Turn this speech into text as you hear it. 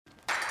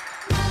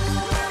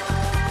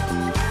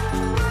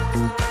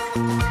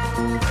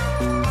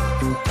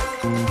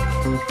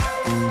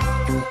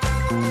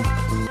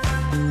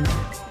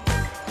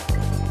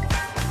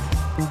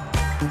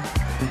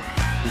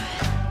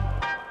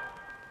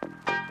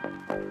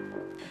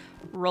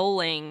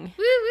Rolling.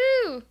 Woo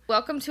woo!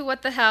 Welcome to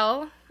What the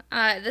Hell.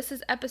 This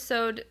is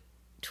episode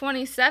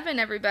 27,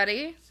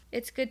 everybody.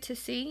 It's good to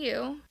see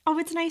you. Oh,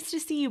 it's nice to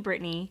see you,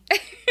 Brittany.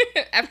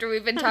 After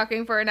we've been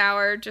talking for an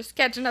hour, just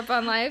catching up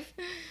on life.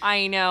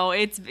 I know.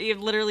 It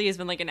literally has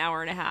been like an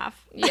hour and a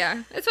half.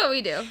 Yeah, it's what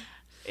we do.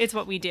 It's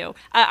what we do.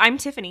 I'm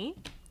Tiffany.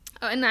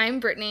 Oh, and I'm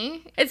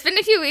Brittany. It's been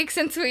a few weeks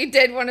since we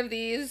did one of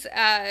these.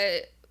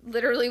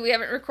 Literally, we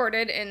haven't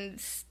recorded in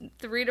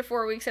 3 to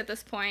 4 weeks at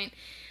this point.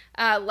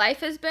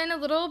 Life has been a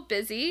little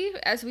busy,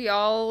 as we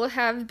all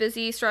have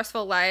busy,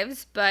 stressful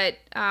lives, but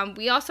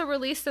we also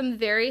released some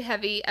very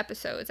heavy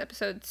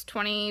episodes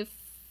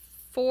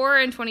 24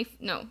 and 25,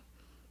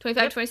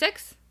 yep.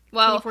 26?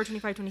 Well, 24,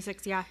 25,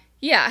 26, yeah.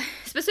 Yeah,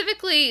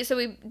 specifically, so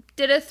we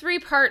did a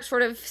 3-part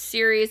sort of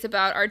series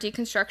about our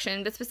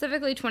deconstruction, but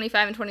specifically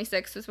 25 and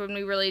 26 was when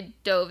we really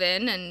dove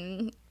in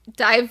and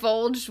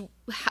divulged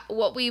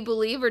what we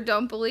believe or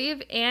don't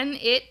believe, and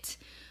it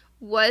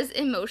was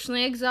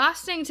emotionally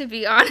exhausting, to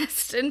be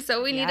honest, and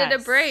so we needed a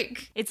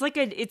break. It's like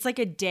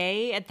a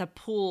day at the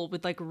pool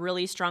with like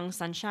really strong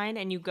sunshine,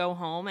 and you go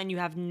home and you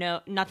have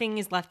nothing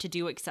is left to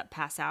do except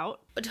pass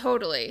out.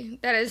 Totally.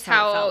 That is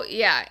how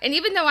yeah. And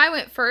even though I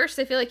went first,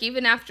 I feel like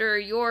even after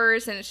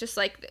yours, and it's just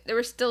like there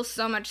was still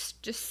so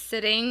much just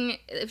sitting.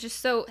 It was just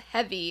so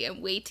heavy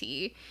and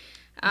weighty.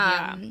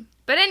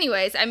 But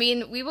anyways, I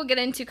mean, we will get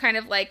into kind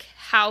of like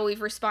how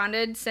we've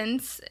responded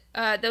since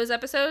those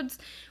episodes,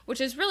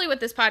 which is really what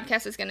this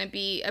podcast is going to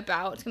be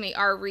about. It's going to be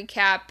our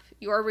recap,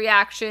 your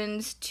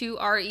reactions to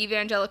our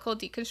evangelical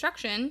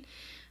deconstruction.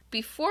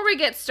 Before we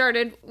get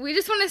started, we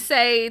just want to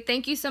say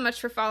thank you so much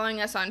for following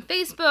us on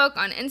Facebook,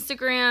 on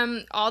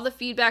Instagram. All the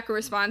feedback and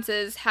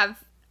responses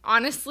have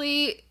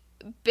honestly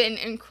been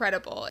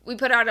incredible. We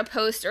put out a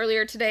post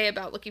earlier today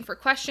about looking for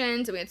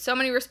questions, and we had so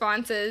many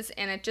responses,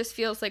 and it just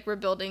feels like we're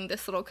building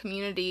this little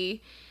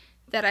community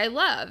that I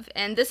love.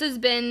 And this has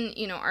been,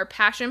 our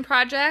passion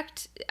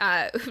project,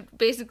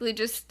 basically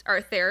just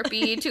our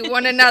therapy to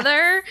one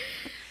another.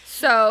 Yeah.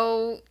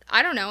 So,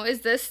 I don't know,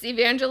 is this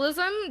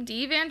evangelism,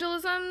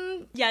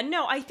 de-evangelism? Yeah,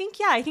 no, I think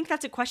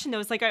that's a question, though.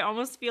 It's like, I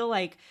almost feel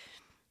like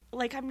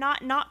I'm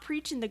not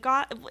preaching the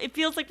gospel. It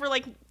feels like we're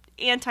like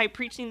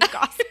anti-preaching the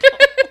gospel.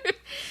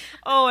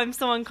 Oh, I'm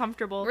so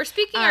uncomfortable. We're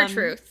speaking our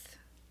truth.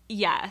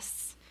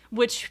 Yes.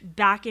 Which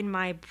back in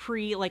my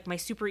my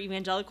super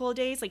evangelical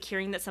days, like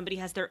hearing that somebody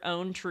has their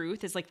own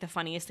truth is like the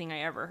funniest thing I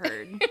ever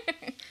heard.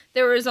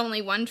 There is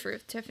only one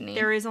truth, Tiffany.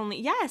 There is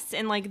only, yes.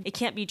 And like, it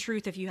can't be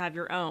truth if you have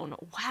your own.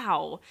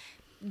 Wow.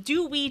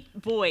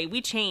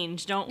 We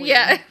change, don't we?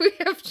 Yeah, we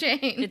have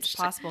changed. It's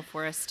possible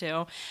for us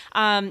too.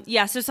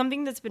 So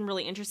something that's been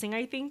really interesting,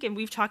 I think, and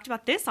we've talked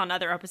about this on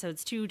other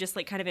episodes too, just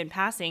like kind of in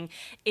passing,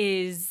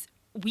 is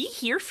we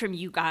hear from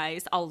you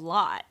guys a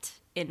lot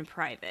in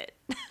private.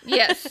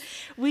 Yes.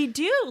 We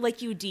do.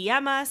 Like, you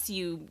DM us,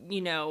 you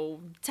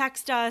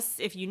text us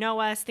if you know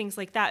us, things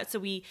like that. So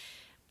we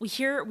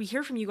hear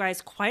from you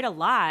guys quite a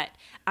lot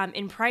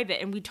in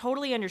private, and we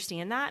totally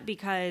understand that,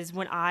 because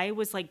when I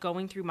was like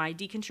going through my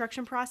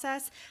deconstruction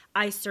process,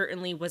 I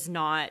certainly was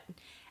not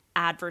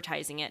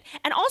advertising it.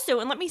 And also,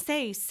 and let me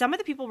say, some of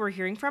the people we're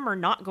hearing from are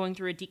not going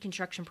through a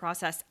deconstruction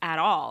process at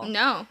all.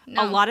 No.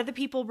 A lot of the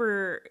people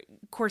we're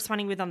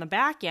corresponding with on the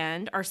back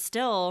end are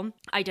still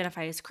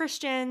identify as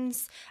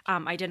Christians,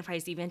 identify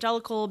as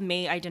evangelical,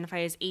 may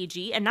identify as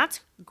AG, and that's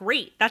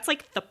great. That's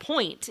like the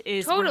point,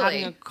 is We're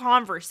having a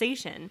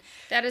conversation.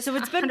 That is, so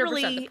it's been 100%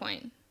 really, the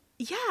point.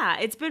 Yeah,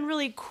 it's been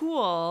really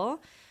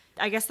cool.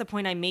 I guess the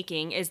point I'm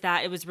making is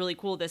that it was really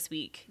cool this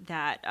week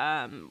that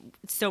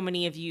so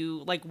many of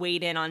you like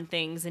weighed in on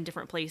things in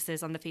different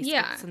places on the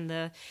Facebooks and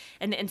the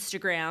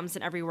Instagrams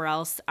and everywhere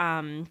else.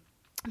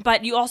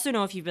 But you also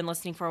know, if you've been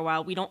listening for a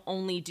while, we don't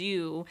only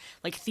do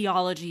like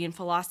theology and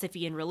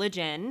philosophy and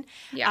religion.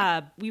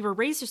 Yeah. We were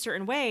raised a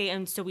certain way,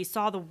 and so we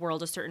saw the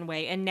world a certain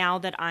way. And now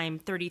that I'm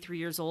 33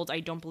 years old, I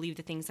don't believe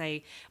the things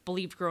I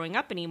believed growing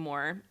up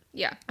anymore.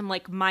 Yeah. And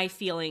like, my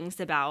feelings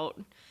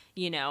about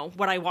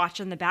what I watch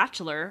on The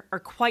Bachelor are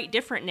quite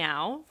different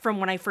now from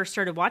when I first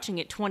started watching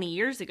it 20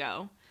 years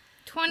ago.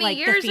 20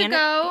 years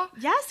ago?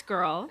 Yes,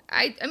 girl.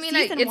 I mean,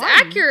 it's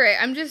accurate.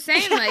 I'm just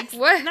saying, like,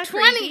 what? 20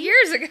 crazy?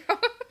 Years ago?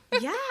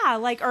 Yeah,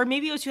 like, or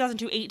maybe it was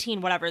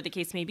 2018, whatever the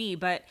case may be.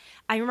 But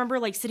I remember,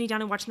 like, sitting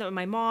down and watching that with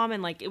my mom,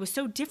 and, like, it was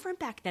so different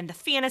back then. The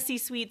fantasy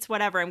suites,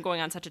 whatever. I'm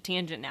going on such a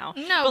tangent now.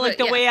 No, but, like,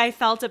 the way I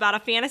felt about a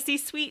fantasy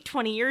suite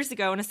 20 years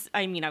ago, and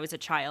I mean, I was a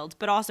child,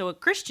 but also a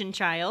Christian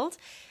child,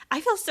 I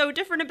feel so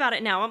different about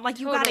it now. I'm like,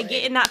 you gotta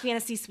get in that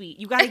fantasy suite.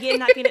 You gotta get in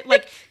that fantasy.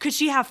 Like, could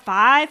she have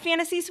 5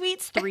 fantasy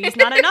suites? 3 is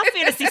not enough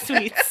fantasy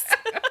suites.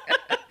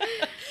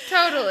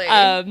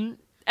 Totally.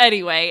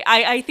 Anyway,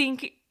 I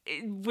think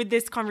with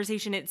this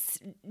conversation, it's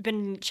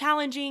been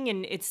challenging,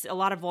 and it's a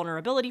lot of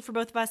vulnerability for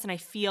both of us. And I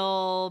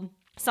feel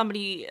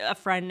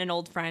an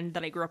old friend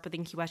that I grew up with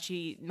in Key West,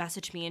 she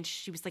messaged me and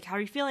she was like, how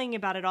are you feeling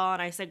about it all?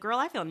 And I said, girl,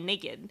 I feel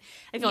naked.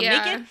 I feel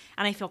naked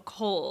and I feel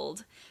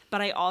cold, but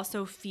I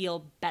also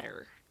feel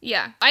better.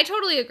 Yeah, I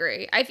totally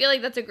agree. I feel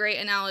like that's a great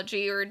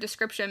analogy or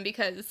description,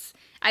 because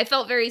I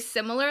felt very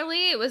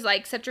similarly. It was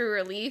like such a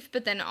relief,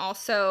 but then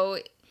also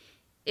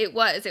it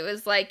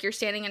was like you're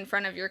standing in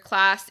front of your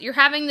class. You're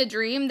having the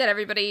dream that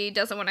everybody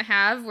doesn't want to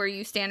have, where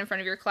you stand in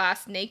front of your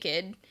class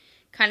naked,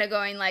 kind of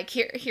going like,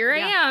 here I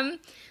am.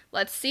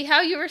 Let's see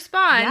how you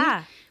respond.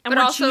 Yeah. And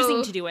we're also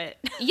choosing to do it.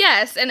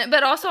 Yes.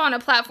 But also on a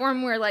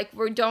platform where like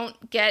we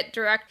don't get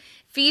direct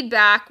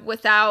feedback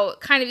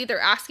without kind of either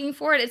asking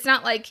for it. It's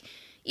not like,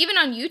 even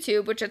on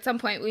YouTube, which at some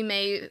point we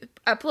may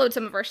upload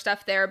some of our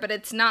stuff there, but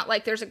it's not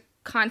like there's a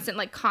constant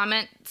like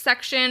comment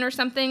section or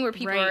something where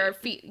people are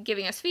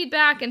giving us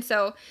feedback. And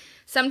so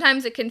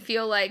sometimes it can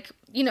feel like,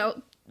 you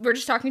know, we're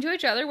just talking to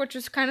each other, which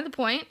is kind of the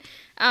point.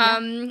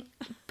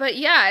 But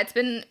yeah, it's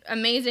been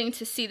amazing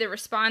to see the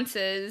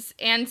responses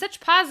and such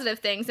positive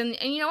things. And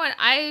you know what?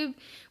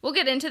 We'll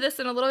get into this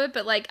in a little bit,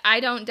 but like, I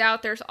don't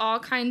doubt there's all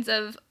kinds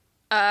of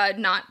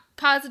not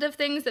positive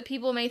things that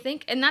people may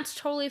think, and that's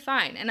totally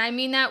fine. And I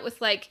mean that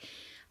with like,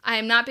 I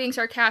am not being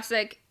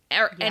sarcastic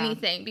or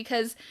anything,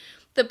 because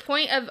the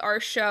point of our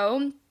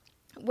show,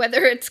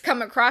 whether it's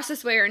come across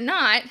this way or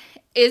not,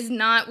 is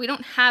not, we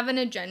don't have an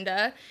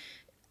agenda.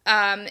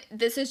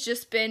 This has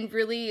just been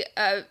really,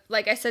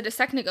 like I said a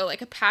second ago,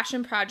 like a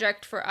passion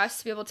project for us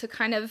to be able to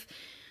kind of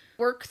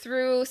work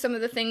through some of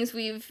the things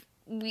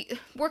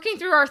working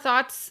through our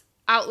thoughts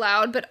out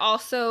loud, but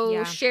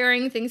also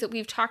sharing things that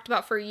we've talked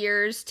about for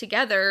years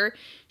together,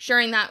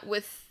 sharing that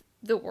with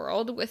the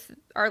world, with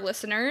our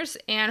listeners,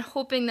 and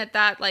hoping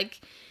that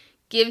like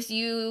gives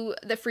you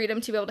the freedom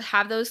to be able to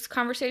have those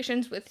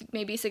conversations with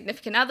maybe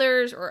significant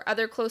others or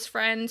other close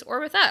friends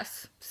or with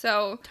us.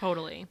 So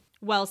totally.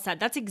 Well said.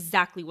 That's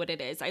exactly what it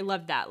is. I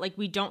love that. Like,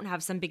 we don't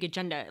have some big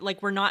agenda.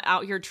 Like, we're not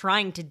out here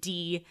trying to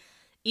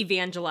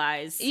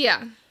de-evangelize.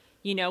 Yeah.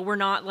 You know,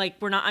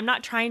 I'm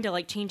not trying to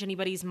like change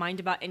anybody's mind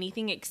about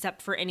anything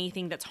except for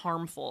anything that's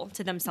harmful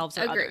to themselves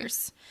or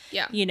others.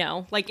 Yeah. You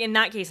know, like in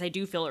that case, I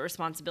do feel a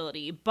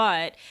responsibility,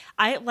 but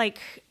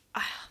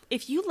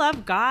if you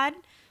love God,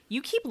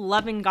 you keep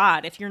loving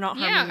God if you're not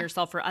harming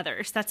yourself or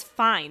others. That's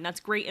fine. That's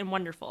great and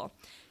wonderful.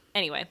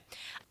 Anyway,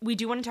 we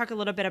do want to talk a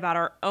little bit about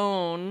our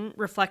own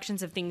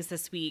reflections of things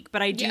this week,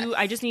 but I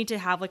just need to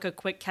have like a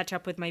quick catch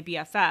up with my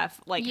BFF.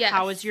 Like,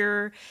 how is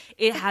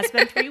it has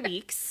been 3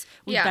 weeks.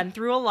 We've been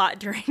through a lot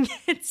during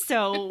it.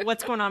 So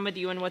what's going on with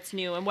you and what's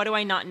new? And what do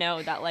I not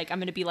know that like, I'm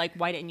going to be like,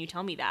 why didn't you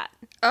tell me that?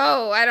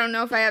 Oh, I don't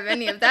know if I have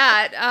any of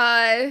that.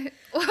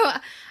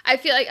 Well, I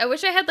feel like I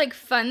wish I had like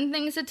fun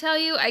things to tell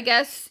you. I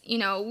guess, you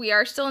know, we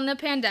are still in the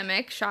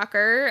pandemic.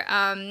 Shocker.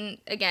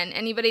 Again,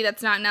 anybody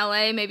that's not in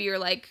LA, maybe you're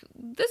like,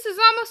 this is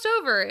almost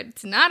over.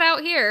 It's not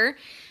out here.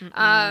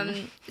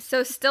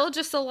 So still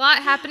just a lot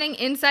happening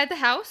inside the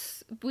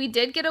house. We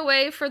did get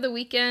away for the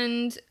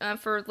weekend,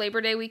 for Labor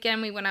Day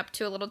weekend. We went up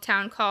to a little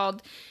town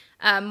called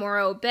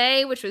Morro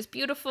Bay, which was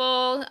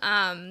beautiful.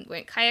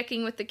 Went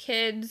kayaking with the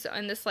kids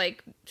in this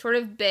like sort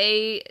of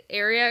bay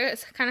area.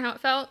 It's kind of how it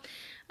felt.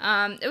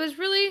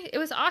 It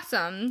was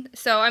awesome.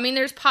 So, I mean,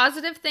 there's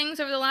positive things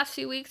over the last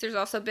few weeks. There's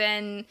also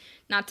been,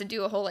 not to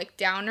do a whole like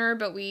downer,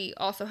 but we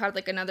also had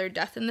like another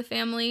death in the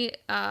family.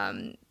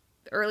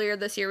 Earlier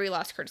this year, we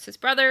lost Curtis's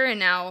brother, and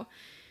now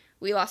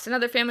we lost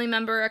another family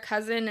member, a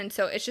cousin. And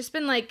so it's just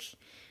been like,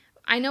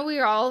 I know we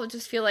all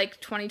just feel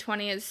like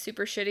 2020 is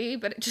super shitty,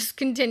 but it just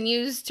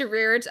continues to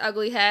rear its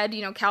ugly head.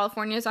 You know,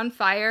 California's on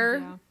fire.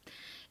 Yeah.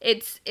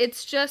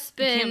 It's just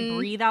been... You can't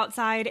breathe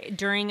outside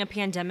during a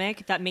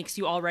pandemic that makes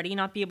you already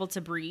not be able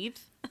to breathe.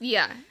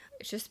 Yeah,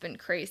 it's just been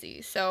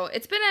crazy. So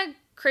it's been a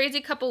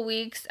crazy couple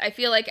weeks. I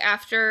feel like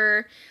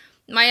after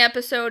my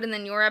episode and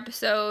then your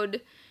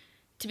episode,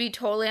 to be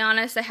totally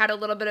honest, I had a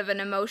little bit of an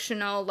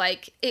emotional,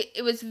 like,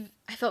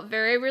 I felt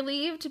very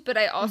relieved, but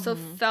I also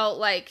felt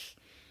like...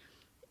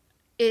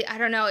 I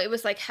don't know, it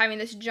was like having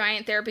this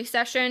giant therapy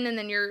session, and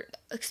then you're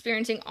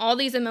experiencing all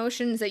these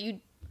emotions that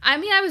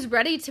I was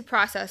ready to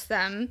process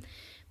them,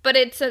 but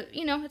it's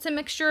a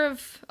mixture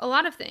of a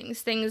lot of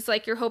things. Things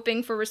like you're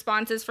hoping for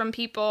responses from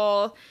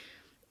people.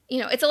 You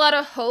know, it's a lot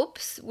of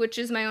hopes, which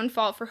is my own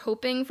fault for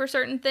hoping for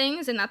certain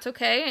things, and that's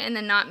okay, and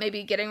then not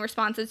maybe getting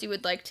responses you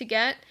would like to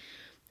get.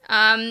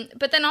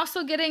 But then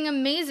also getting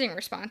amazing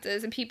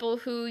responses and people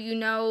who, you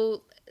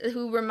know,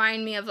 who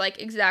remind me of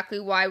like exactly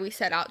why we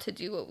set out to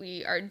do what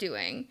we are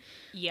doing.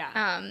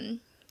 Yeah.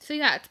 So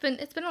yeah, it's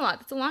been a lot.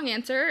 That's a long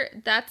answer.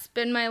 That's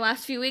been my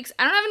last few weeks.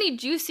 I don't have any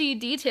juicy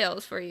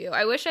details for you.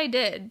 I wish I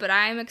did, but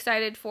I'm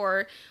excited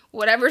for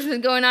whatever's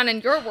been going on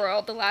in your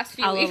world the last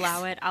few weeks.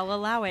 I'll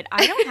allow it.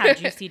 I don't have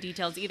juicy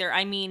details either.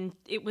 I mean,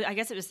 I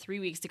guess it was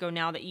 3 weeks ago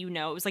now that, you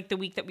know, it was like the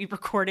week that we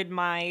recorded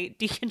my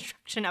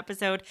deconstruction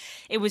episode.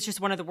 It was just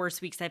one of the worst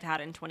weeks I've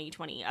had in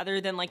 2020. Other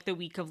than like the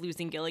week of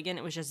losing Gilligan,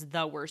 it was just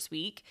the worst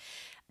week.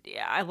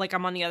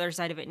 I'm on the other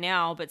side of it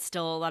now, but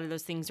still a lot of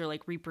those things are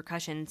like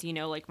repercussions, you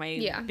know, like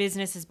my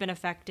business has been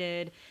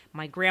affected.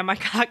 My grandma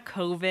got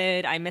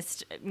COVID. I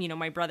missed, you know,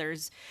 my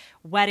brother's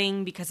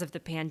wedding because of the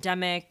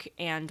pandemic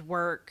and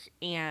work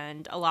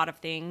and a lot of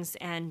things.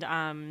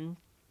 And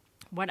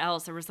what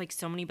else? There was like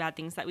so many bad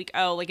things that week.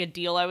 Oh, like a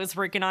deal I was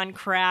working on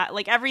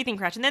like everything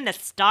crashed. And then the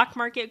stock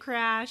market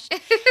crashed,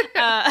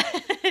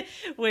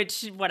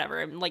 which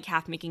whatever, I'm like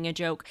half making a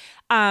joke.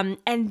 And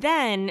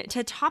then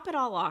to top it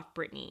all off,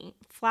 Brittany,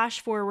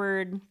 flash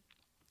forward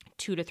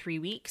 2 to 3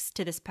 weeks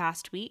to this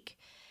past week,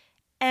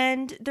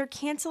 and they're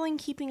canceling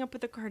Keeping Up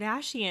with the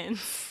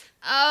Kardashians.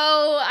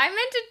 Oh, I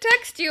meant to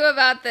text you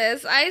about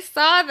this. I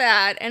saw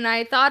that and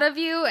I thought of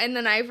you and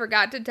then I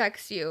forgot to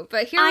text you.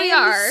 But here we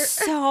are. I am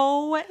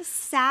so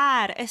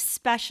sad,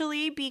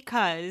 especially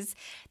because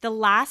the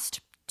last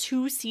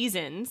 2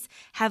 seasons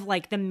have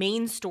like the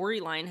main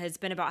storyline has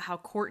been about how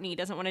Kourtney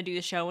doesn't want to do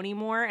the show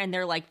anymore, and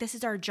they're like, this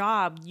is our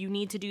job, you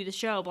need to do the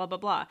show, blah blah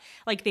blah.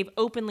 Like they've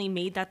openly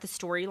made that the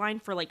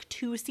storyline for like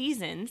 2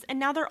 seasons, and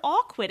now they're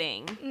all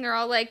quitting. And they're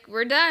all like,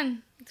 we're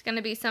done. It's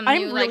gonna be some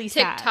new really like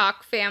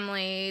TikTok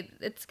family.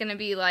 It's gonna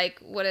be like,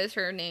 what is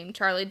her name,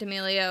 Charli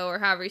D'Amelio, or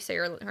however you say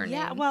her name.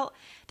 Yeah, well,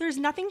 there's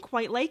nothing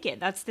quite like it.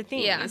 That's the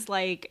thing. Yeah. It's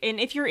like, and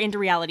if you're into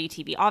reality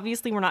TV,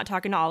 obviously we're not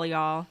talking to all of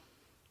y'all.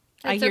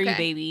 I hear you,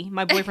 baby.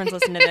 My boyfriend's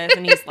listening to this,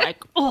 and he's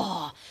like,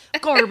 oh,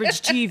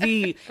 garbage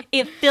TV.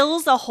 It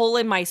fills a hole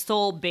in my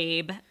soul,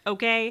 babe.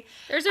 Okay?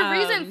 There's a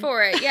reason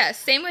for it. Yes.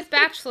 Same with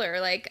Bachelor.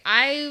 Like,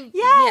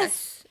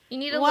 yes. You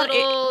need a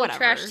little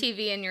trash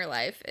TV in your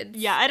life.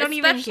 I don't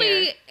even care.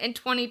 Especially in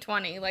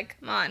 2020. Like,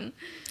 come on.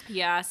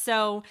 Yeah.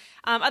 So,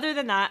 other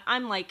than that,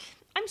 I'm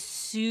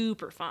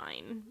super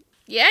fine.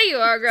 Yeah, you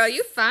are, girl.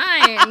 You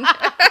fine.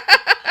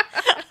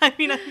 I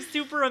mean, I'm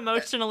super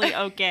emotionally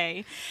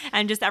okay,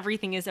 and just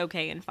everything is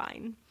okay and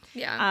fine.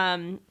 Yeah.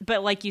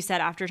 But like you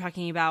said, after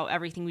talking about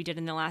everything we did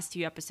in the last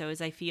few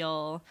episodes, I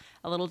feel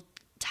a little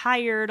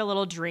tired, a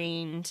little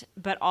drained,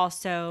 but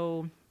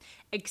also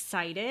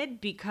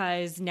excited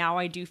because now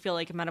I do feel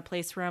like I'm at a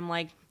place where I'm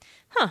like,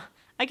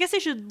 I guess I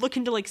should look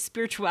into like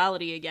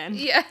spirituality again.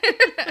 Yeah.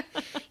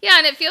 Yeah,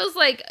 and it feels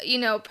like,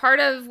 part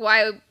of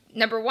why,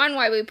 number one,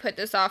 why we put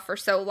this off for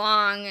so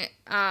long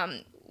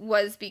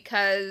was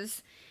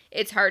because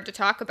it's hard to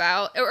talk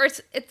about, or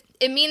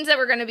it means that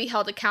we're going to be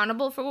held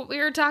accountable for what we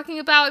were talking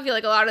about. I feel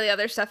like a lot of the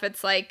other stuff,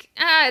 it's like,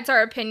 it's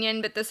our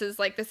opinion, but this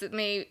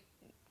may,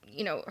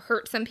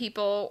 hurt some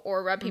people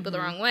or rub people the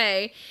wrong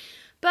way.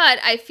 But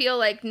I feel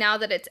like now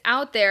that it's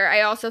out there,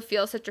 I also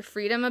feel such a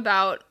freedom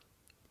about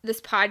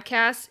this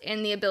podcast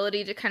and the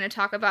ability to kind of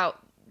talk about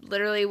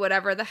literally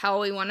whatever the hell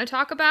we want to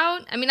talk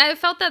about. I mean, I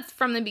felt that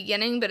from the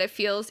beginning, but it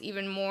feels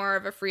even more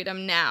of a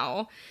freedom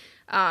now.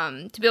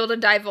 To be able to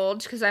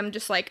divulge, because I'm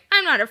just like,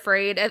 I'm not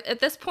afraid. At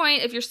this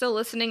point, if you're still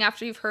listening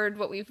after you've heard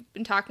what we've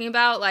been talking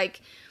about, like,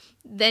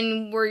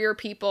 then we're your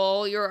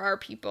people, you're our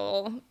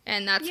people,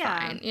 and that's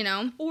fine,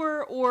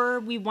 Or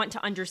we want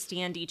to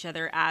understand each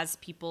other as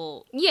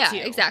people too.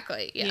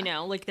 Exactly. Yeah.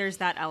 Like there's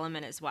that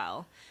element as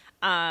well.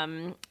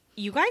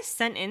 You guys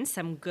sent in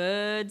some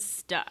good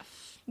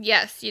stuff.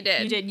 Yes, you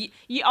did. You did.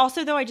 You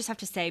also, though, I just have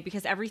to say,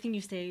 because everything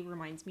you say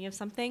reminds me of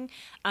something.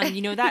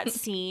 That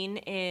scene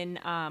in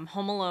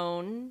Home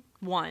Alone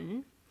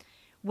 1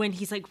 when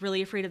he's like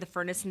really afraid of the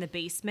furnace in the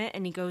basement,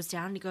 and he goes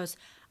down and he goes,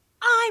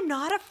 I'm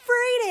not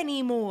afraid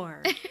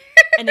anymore.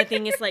 And the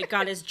thing is like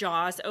got his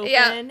jaws open,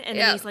 and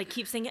then he's like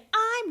keeps saying it,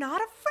 I'm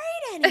not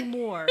afraid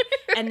anymore.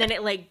 And then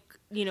it like,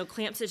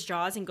 clamps his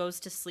jaws and goes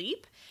to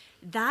sleep.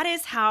 That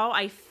is how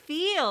I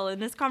feel in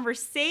this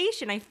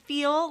conversation. I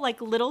feel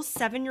like little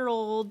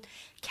 7-year-old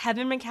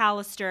Kevin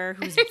McAllister,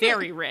 who's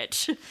very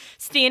rich,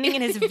 standing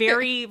in his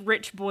very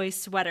rich boy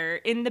sweater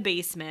in the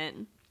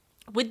basement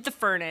with the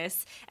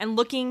furnace and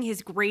looking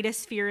his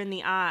greatest fear in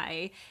the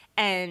eye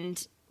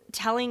and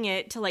telling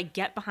it to like,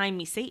 get behind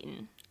me,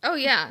 Satan. Oh,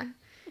 yeah.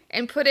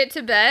 And put it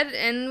to bed,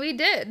 and we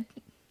did.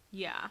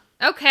 Yeah.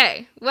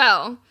 Okay.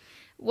 Well,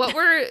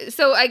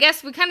 so I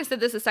guess we kind of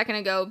said this a second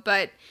ago,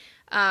 but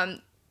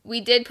we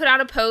did put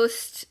out a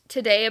post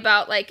today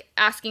about, like,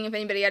 asking if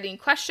anybody had any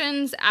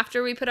questions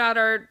after we put out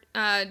our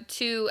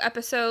 2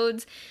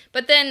 episodes.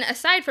 But then,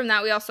 aside from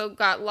that, we also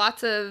got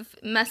lots of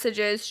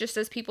messages just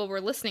as people were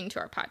listening to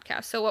our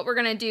podcast. So what we're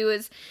going to do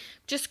is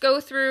just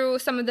go through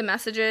some of the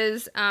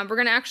messages. We're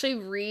going to actually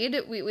read.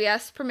 We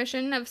asked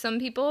permission of some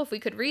people if we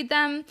could read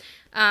them.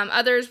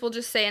 Others will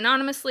just say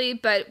anonymously,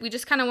 but we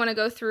just kind of want to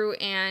go through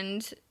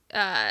and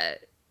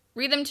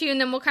read them to you, and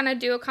then we'll kind of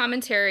do a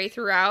commentary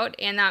throughout,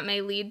 and that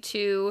may lead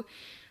to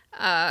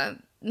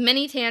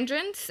many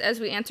tangents as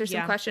we answer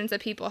some questions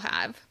that people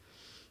have.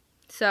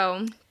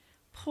 So,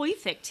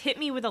 perfect. Hit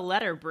me with a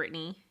letter,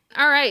 Brittany.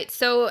 All right.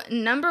 So,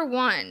 number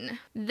 1,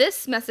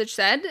 this message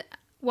said,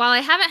 while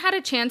I haven't had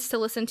a chance to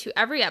listen to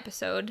every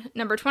episode,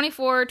 number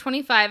 24,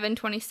 25, and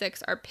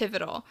 26 are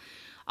pivotal.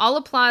 All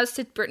applause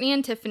to Brittany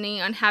and Tiffany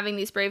on having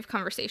these brave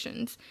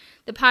conversations.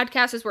 The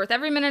podcast is worth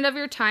every minute of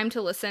your time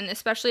to listen,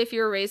 especially if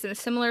you were raised in a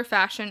similar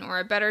fashion or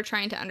are better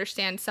trying to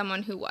understand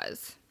someone who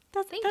was.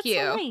 Thank you.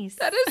 So nice.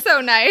 That is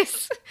so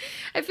nice.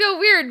 I feel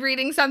weird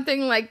reading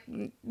something like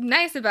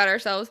nice about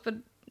ourselves, but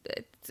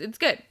It's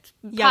good. It's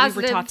yeah, we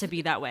were taught to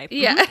be that way.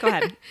 Yeah. Go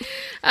ahead.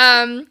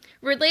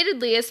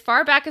 Relatedly, as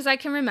far back as I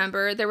can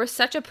remember, there was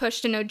such a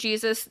push to know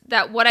Jesus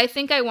that what I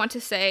think I want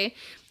to say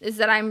is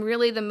that I'm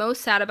really the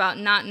most sad about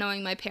not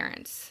knowing my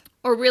parents,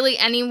 or really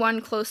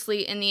anyone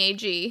closely in the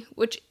AG,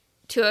 which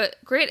to a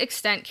great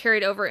extent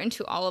carried over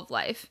into all of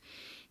life.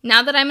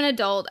 Now that I'm an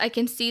adult, I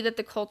can see that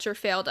the culture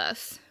failed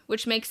us,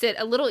 which makes it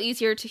a little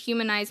easier to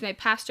humanize my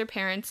pastor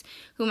parents,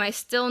 whom I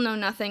still know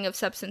nothing of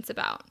substance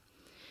about.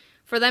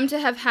 For them to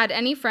have had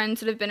any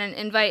friends would have been an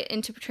invite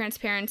into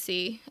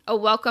transparency, a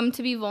welcome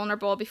to be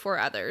vulnerable before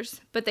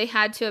others, but they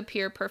had to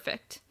appear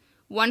perfect,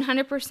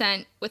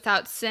 100%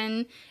 without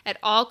sin at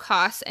all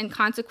costs, and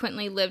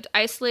consequently lived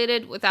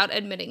isolated without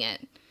admitting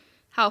it.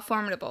 How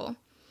formidable.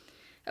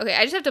 Okay,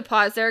 I just have to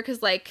pause there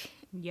because, like,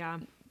 yeah,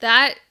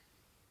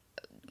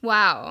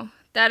 wow,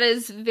 that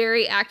is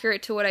very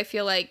accurate to what I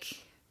feel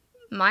like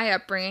my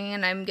upbringing,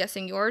 and I'm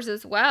guessing yours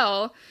as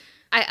well.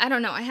 I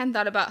don't know. I hadn't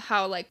thought about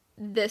how, like,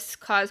 this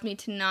caused me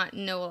to not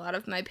know a lot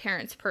of my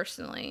parents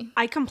personally.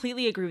 I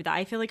completely agree with that.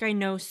 I feel like I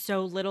know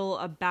so little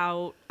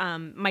about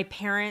my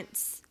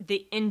parents,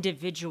 the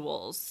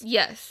individuals.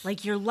 Yes.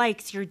 Like your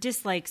likes, your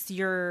dislikes,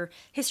 your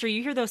history.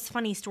 You hear those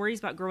funny stories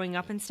about growing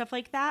up and stuff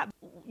like that.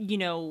 You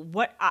know,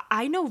 what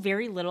I know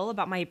very little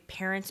about my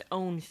parents'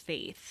 own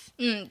faith.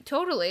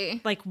 Totally.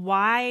 Like,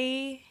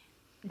 why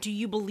do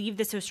you believe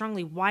this so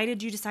strongly? Why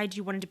did you decide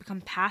you wanted to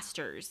become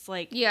pastors?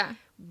 Like, yeah.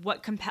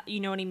 You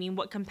know what I mean?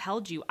 What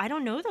compelled you? I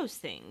don't know those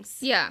things.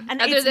 Yeah. And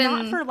it's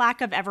not for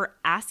lack of ever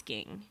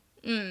asking.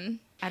 I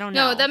don't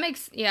know. No, that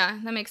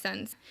makes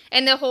sense.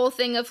 And the whole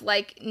thing of,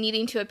 like,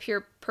 needing to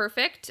appear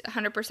perfect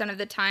 100% of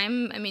the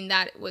time, I mean,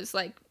 that was,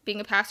 like, being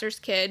a pastor's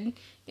kid.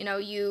 You know,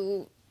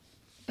 you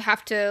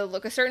have to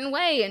look a certain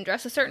way and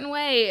dress a certain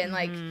way and,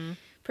 like,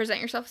 present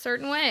yourself a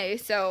certain way.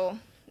 So,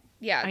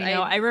 yeah. I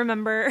know. I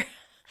remember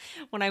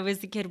when I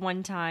was a kid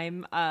one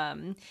time,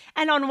 and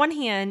on one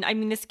hand, I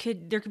mean,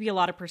 there could be a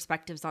lot of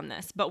perspectives on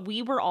this, but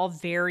we were all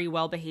very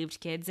well-behaved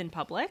kids in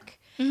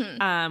public.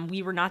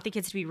 We were not the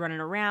kids to be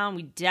running around.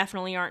 We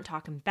definitely aren't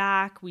talking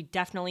back. We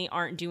definitely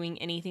aren't doing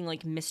anything,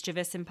 like,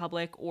 mischievous in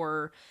public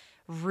or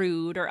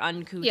rude or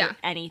uncouth or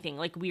anything.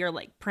 Like, we are,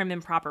 like, prim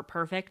and proper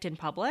perfect in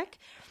public.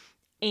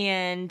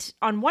 And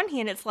on one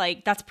hand, it's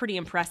like, that's pretty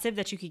impressive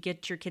that you could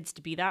get your kids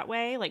to be that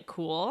way. Like,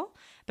 cool.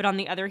 But on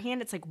the other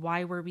hand, it's like,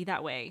 why were we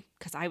that way?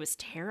 Because I was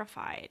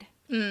terrified.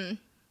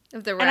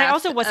 Of the and I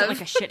also wasn't like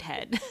a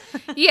shithead.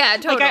 Yeah,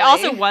 totally. Like, I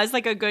also was,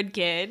 like, a good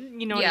kid.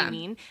 You know what I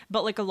mean?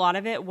 But, like, a lot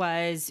of it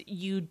was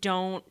you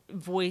don't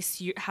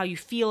voice how you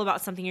feel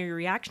about something or your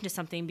reaction to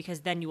something,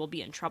 because then you will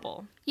be in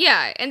trouble.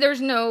 Yeah, and there's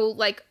no,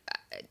 like,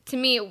 to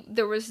me,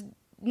 there was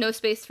no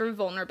space for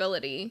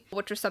vulnerability,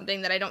 which was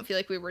something that I don't feel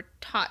like we were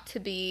taught to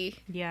be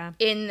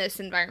in this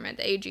environment,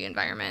 the AG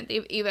environment,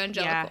 the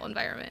evangelical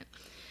environment.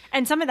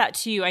 And some of that,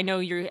 too, I know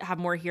you have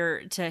more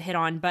here to hit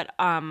on, but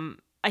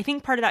I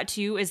think part of that,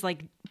 too, is,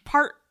 like,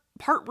 part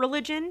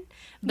religion,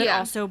 but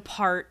also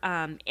part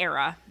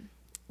era.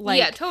 Like,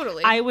 yeah,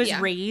 totally. I was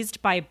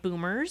raised by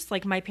boomers.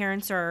 Like, my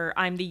parents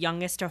I'm the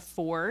youngest of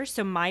 4,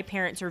 so my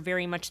parents are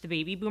very much the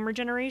baby boomer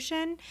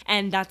generation.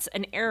 And that's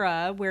an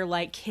era where,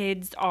 like,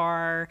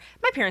 my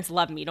parents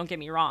love me, don't get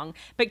me wrong,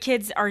 but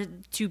kids are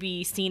to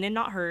be seen and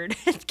not heard.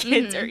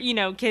 Kids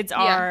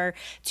are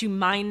to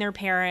mind their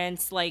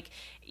parents, like,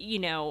 you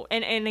know,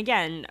 and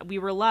again, we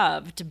were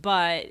loved,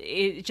 but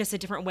it's just a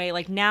different way.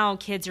 Like, now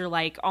kids are,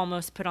 like,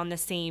 almost put on the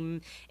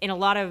same, in a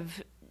lot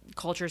of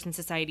cultures and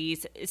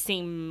societies,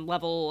 same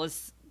level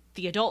as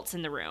the adults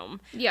in the room.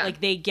 Yeah. Like,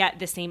 they get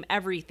the same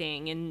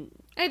everything. And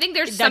I think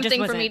there's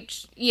something from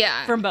each.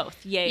 Yeah. From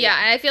both. Yeah.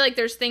 And I feel like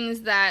there's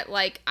things that,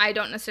 like, I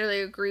don't necessarily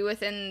agree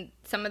with in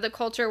some of the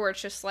culture, where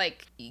it's just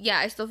like, yeah,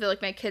 I still feel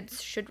like my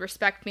kids should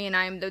respect me and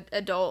I'm the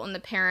adult and the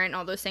parent,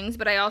 all those things.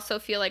 But I also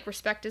feel like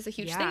respect is a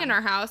huge thing in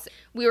our house.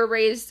 We were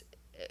raised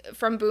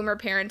from boomer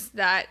parents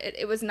that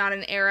it was not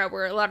an era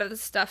where a lot of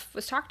this stuff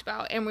was talked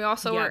about. And we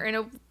also were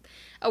in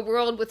a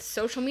world with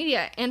social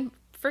media and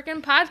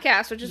freaking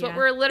podcasts, which is what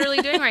we're literally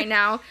doing right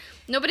now.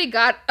 Nobody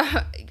got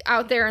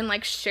out there and,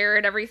 like,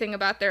 shared everything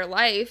about their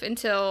life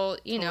until,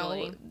 you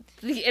know,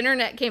 the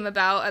internet came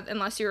about,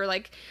 unless you were,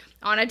 like,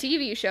 on a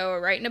TV show or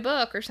writing a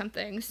book or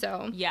something.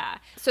 So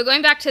so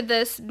going back to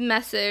this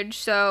message,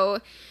 so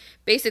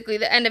basically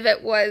the end of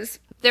it was,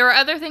 there are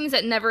other things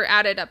that never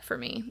added up for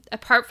me.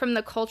 Apart from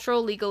the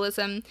cultural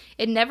legalism,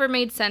 it never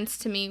made sense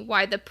to me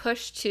why the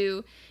push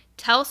to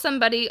tell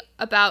somebody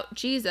about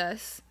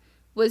Jesus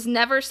was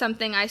never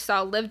something I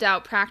saw lived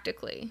out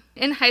practically.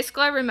 In high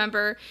school, I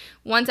remember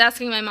once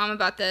asking my mom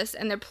about this,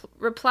 and the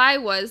reply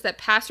was that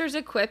pastors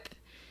equip,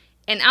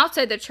 and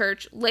outside the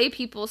church, lay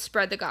people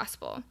spread the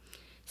gospel.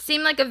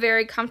 Seemed like a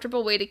very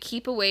comfortable way to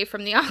keep away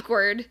from the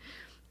awkward,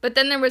 but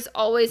then there was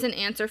always an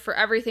answer for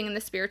everything in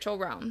the spiritual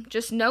realm,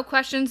 just no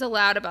questions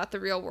allowed about the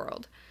real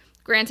world.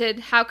 Granted,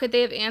 how could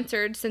they have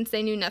answered since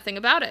they knew nothing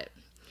about it?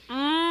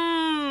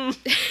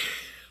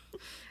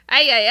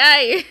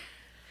 Ay.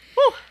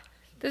 Whew.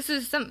 This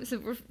is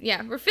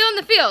we're feeling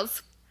the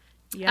feels.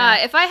 Yeah.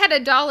 If I had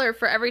 $1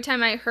 for every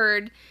time I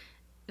heard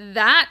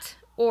that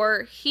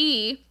or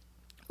he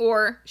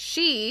or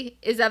she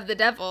is of the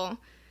devil,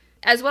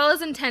 as well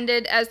as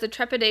intended as the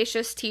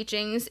trepidatious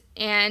teachings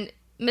and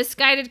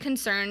misguided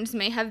concerns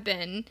may have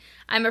been,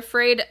 I'm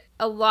afraid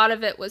a lot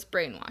of it was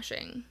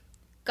brainwashing.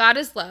 God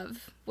is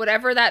love.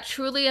 Whatever that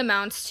truly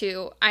amounts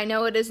to, I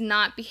know it is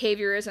not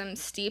behaviorism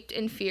steeped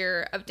in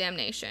fear of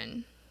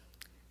damnation.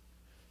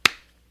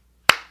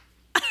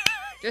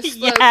 Just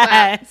slow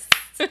yes.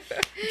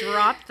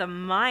 Drop the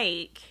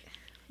mic.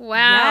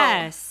 Wow.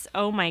 Yes.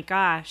 Oh my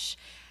gosh.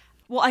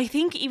 Well, I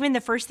think even the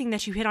first thing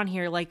that you hit on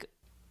here, like,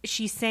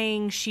 she's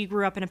saying she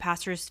grew up in a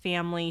pastor's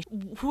family.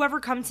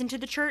 Whoever comes into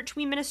the church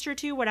we minister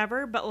to,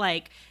 whatever. But,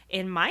 like,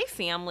 in my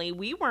family,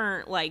 we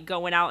weren't, like,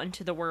 going out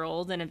into the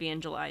world and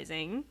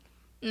evangelizing.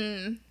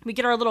 We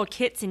get our little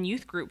kits and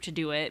youth group to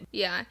do it.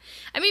 Yeah.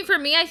 I mean, for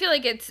me, I feel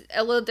like it's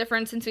a little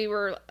different since we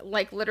were,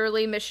 like,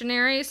 literally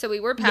missionaries. So we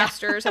were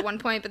pastors at one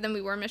point, but then we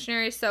were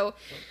missionaries. So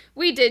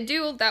we did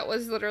do, that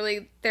was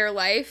literally their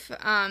life.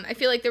 I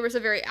feel like there was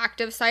a very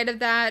active side of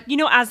that. You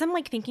know, as I'm,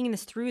 like, thinking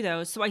this through,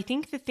 though, so I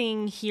think the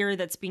thing here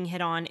that's being hit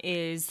on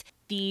is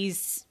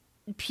these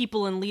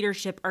people in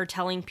leadership are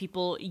telling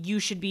people you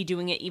should be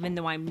doing it even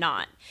though I'm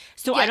not.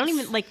 So yes. I don't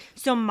even like,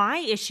 so my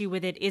issue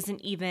with it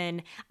isn't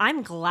even,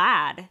 I'm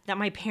glad that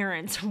my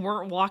parents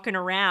weren't walking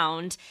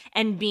around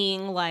and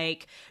being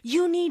like,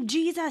 you need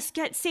Jesus,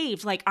 get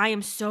saved. Like, I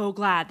am so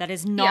glad that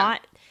is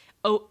not,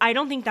 I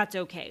don't think that's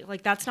okay.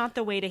 Like, that's not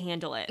the way to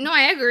handle it. No,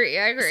 I agree.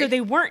 So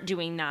they weren't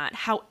doing that.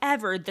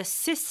 However, the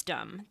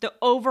system, the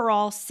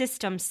overall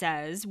system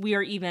says we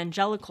are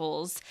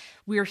evangelicals.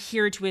 We're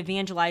here to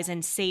evangelize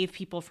and save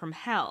people from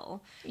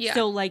hell. Yeah.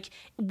 So, like,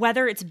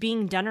 whether it's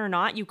being done or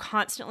not, you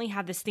constantly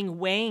have this thing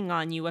weighing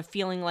on you of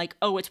feeling like,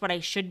 oh, it's what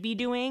I should be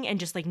doing, and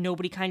just, like,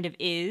 nobody kind of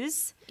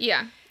is.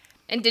 Yeah.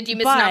 And did you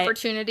miss an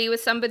opportunity with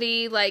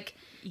somebody? Like,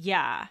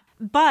 yeah.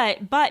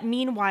 But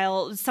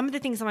meanwhile, some of the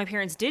things that my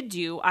parents did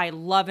do, I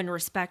love and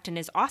respect and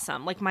is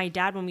awesome. Like my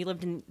dad, when we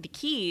lived in the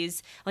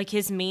Keys, like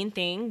his main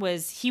thing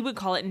was he would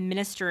call it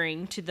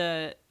ministering to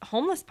the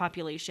homeless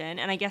population.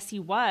 And I guess he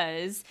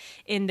was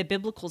in the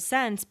biblical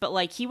sense, but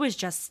like he was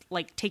just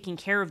like taking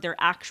care of their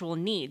actual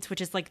needs,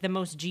 which is like the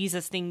most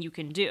Jesus thing you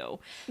can do.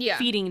 Yeah.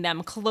 Feeding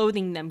them,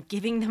 clothing them,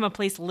 giving them a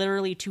place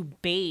literally to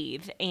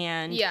bathe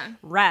and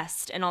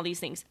rest and all these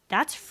things.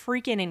 That's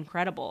freaking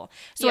incredible.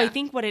 So I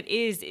think what it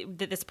is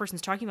that this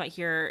person's talking about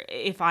here,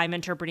 if I'm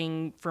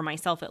interpreting for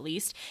myself at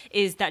least,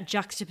 is that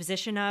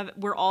juxtaposition of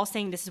we're all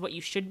saying this is what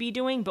you should be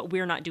doing, but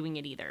we're not doing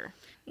it either.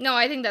 No,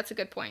 I think that's a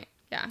good point.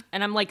 Yeah.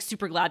 And I'm like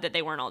super glad that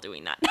they weren't all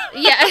doing that.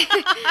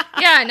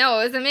 Yeah, no,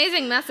 it was an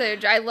amazing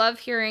message. I love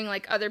hearing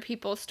like other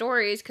people's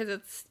stories because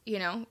it's, you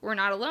know, we're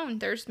not alone.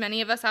 There's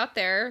many of us out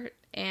there,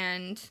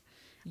 and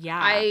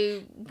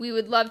we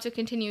would love to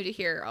continue to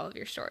hear all of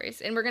your stories.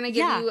 And we're going to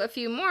give you a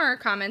few more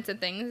comments and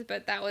things,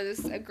 but that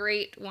was a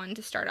great one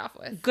to start off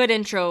with. Good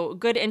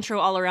intro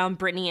all around,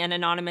 Brittany, and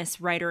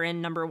anonymous writer in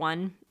number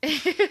 1.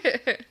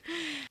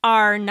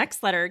 Our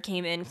next letter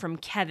came in from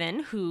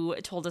Kevin, who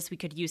told us we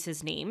could use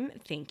his name.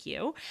 Thank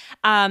you.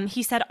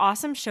 He said,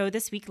 awesome show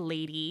this week,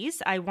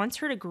 ladies. I once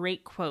heard a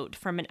great quote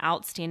from an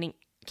outstanding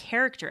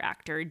character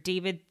actor,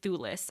 David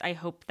Thewlis. I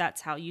hope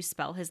that's how you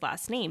spell his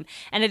last name.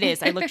 And it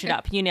is. I looked it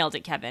up. You nailed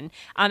it, Kevin.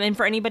 And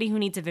for anybody who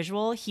needs a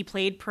visual, he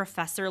played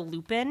Professor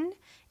Lupin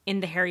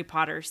in the Harry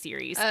Potter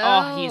series.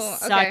 He's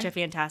such a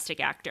fantastic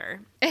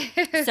actor.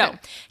 So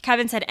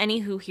Kevin said,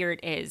 anywho, here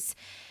it is.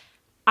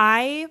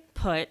 I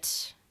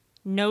put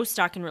no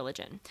stock in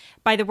religion.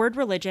 By the word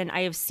religion,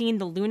 I have seen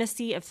the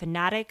lunacy of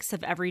fanatics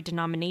of every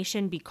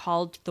denomination be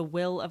called the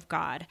will of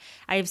God.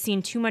 I have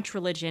seen too much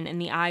religion in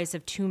the eyes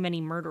of too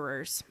many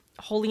murderers.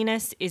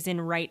 Holiness is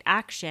in right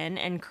action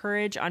and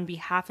courage on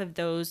behalf of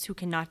those who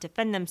cannot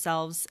defend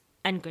themselves,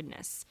 and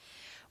goodness.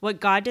 What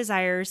God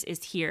desires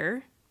is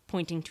here,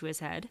 pointing to his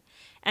head,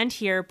 and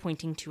here,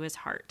 pointing to his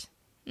heart.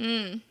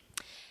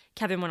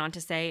 Kevin went on to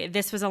say,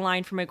 this was a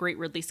line from a great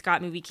Ridley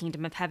Scott movie,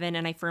 Kingdom of Heaven,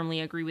 and I firmly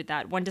agree with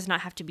that. One does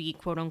not have to be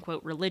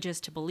quote-unquote religious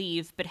to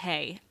believe, but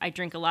hey, I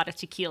drink a lot of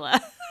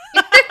tequila.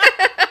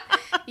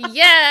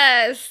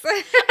 Yes!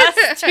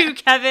 Us too,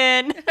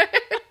 Kevin.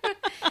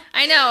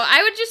 I know.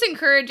 I would just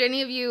encourage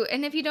any of you,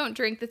 and if you don't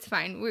drink, that's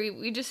fine.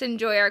 We just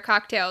enjoy our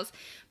cocktails.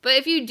 But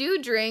if you do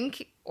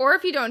drink, or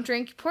if you don't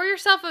drink, pour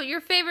yourself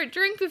your favorite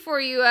drink before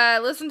you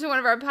listen to one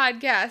of our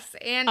podcasts,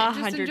 and 100%.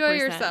 Just enjoy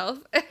yourself.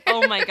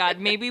 Oh my God.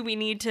 Maybe we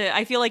need to,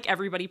 I feel like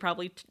everybody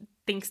probably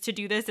thinks to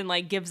do this and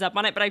like gives up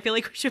on it, but I feel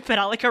like we should put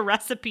out like a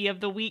recipe of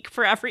the week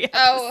for every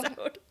episode.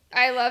 Oh,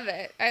 I love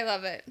it. I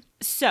love it.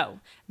 So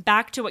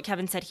back to what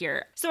Kevin said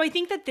here. So I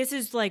think that this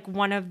is like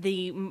one of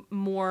the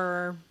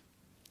more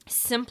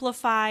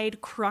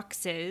simplified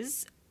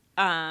cruxes,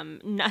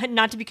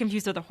 not to be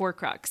confused with a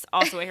Horcrux,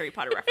 also a Harry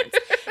Potter reference.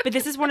 But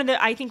this is one of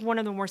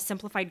the more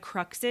simplified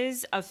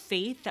cruxes of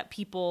faith that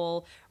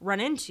people run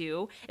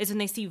into is when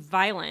they see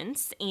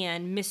violence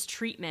and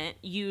mistreatment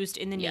used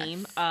in the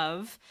name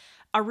of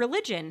a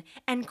religion.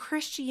 And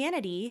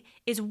Christianity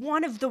is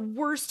one of the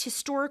worst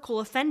historical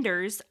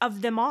offenders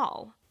of them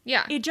all.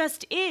 Yeah. It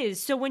just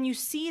is. So when you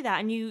see that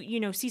and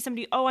you see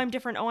somebody, oh, I'm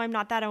different, oh, I'm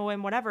not that, oh,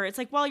 I'm whatever, it's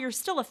like, well, you're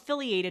still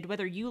affiliated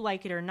whether you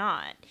like it or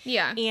not.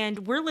 Yeah.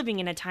 And we're living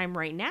in a time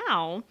right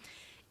now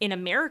in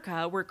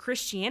America where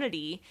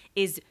Christianity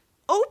is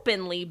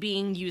openly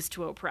being used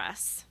to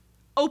oppress.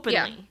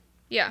 Openly.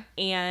 Yeah.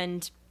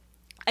 And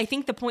I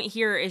think the point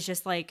here is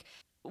just like,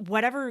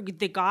 whatever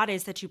the God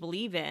is that you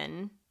believe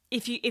in,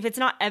 if it's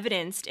not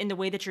evidenced in the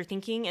way that you're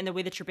thinking and the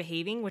way that you're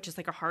behaving, which is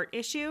like a heart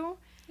issue,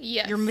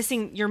 yes, you're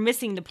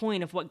missing the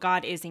point of what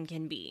God is and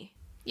can be.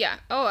 Yeah.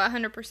 Oh,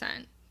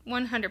 100%.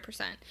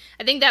 100%.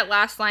 I think that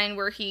last line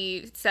where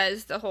he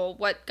says the whole,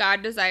 what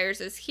God desires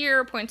is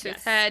here, points to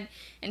his head,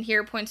 and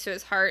here points to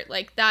his heart,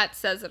 like that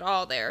says it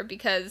all there.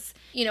 Because,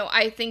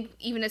 I think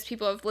even as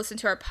people have listened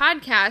to our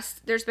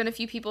podcast, there's been a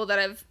few people that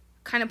have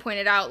kind of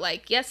pointed out,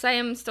 like, yes, I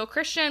am still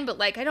Christian, but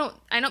like I don't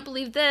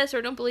believe this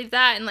or don't believe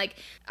that. And like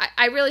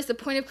I realize the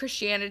point of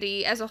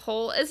Christianity as a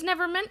whole is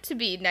never meant to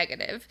be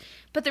negative,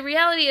 but the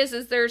reality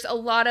is there's a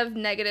lot of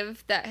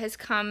negative that has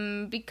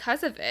come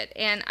because of it.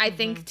 And I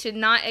think to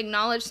not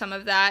acknowledge some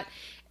of that,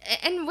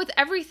 and with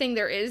everything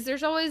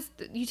there's always,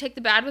 you take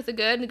the bad with the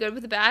good and the good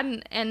with the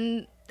bad,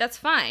 and that's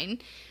fine.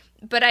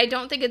 But I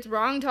don't think it's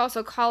wrong to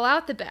also call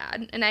out the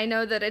bad. And I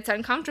know that it's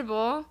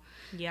uncomfortable.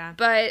 Yeah.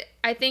 But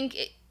I think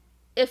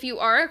if you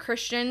are a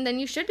Christian, then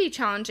you should be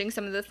challenging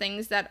some of the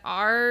things that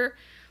are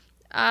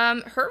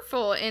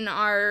hurtful in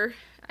I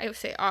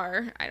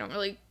don't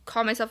really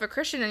call myself a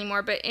Christian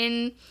anymore, but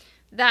in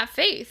that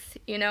faith,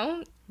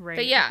 Right.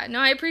 But yeah, no,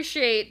 I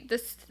appreciate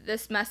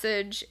this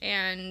message,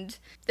 and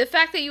the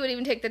fact that you would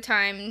even take the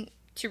time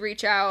to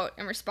reach out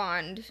and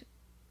respond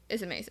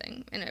is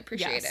amazing, and I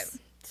appreciate it.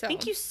 So.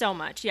 Thank you so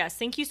much. Yes,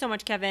 thank you so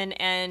much, Kevin.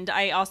 And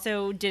I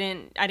also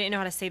didn't know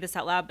how to say this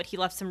out loud, but he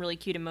left some really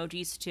cute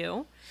emojis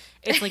too.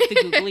 It's like the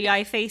googly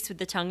eye face with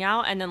the tongue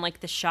out, and then like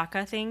the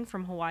shaka thing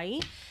from Hawaii.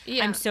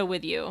 Yeah. I'm so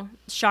with you.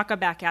 Shaka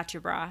back at you,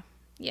 brah.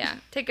 Yeah.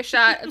 Take a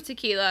shot of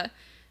tequila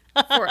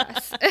for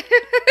us.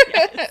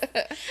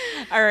 Yes.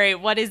 All right.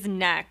 What is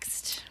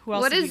next?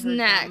 What is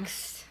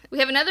next? We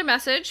have another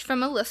message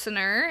from a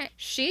listener.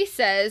 She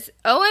says,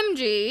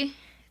 OMG,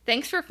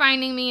 thanks for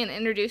finding me and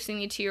introducing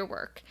me to your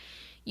work.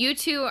 You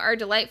two are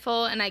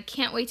delightful, and I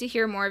can't wait to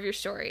hear more of your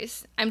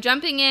stories. I'm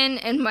jumping in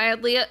and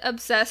mildly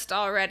obsessed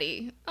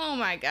already. Oh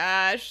my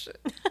gosh.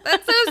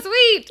 That's so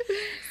sweet.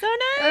 So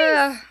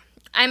nice.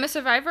 I'm a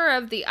survivor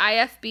of the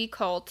IFB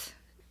cult.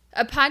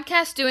 A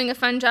podcast doing a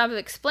fun job of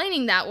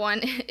explaining that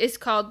one is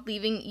called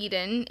Leaving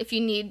Eden, if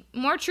you need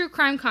more true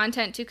crime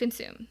content to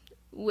consume,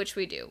 which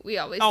we do. We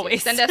always do.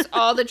 Send us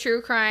all the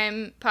true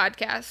crime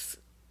podcasts.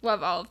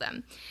 Love all of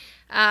them.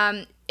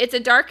 It's a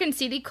dark and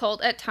seedy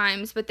cult at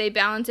times, but they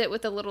balance it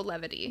with a little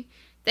levity.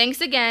 Thanks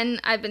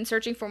again. I've been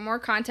searching for more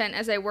content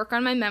as I work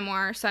on my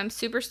memoir, so I'm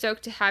super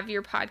stoked to have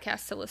your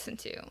podcast to listen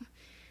to.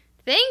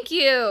 Thank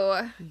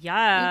you.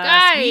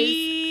 Yes.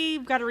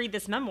 We've got to read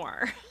this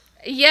memoir.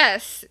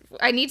 Yes,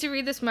 I need to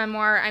read this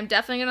memoir. I'm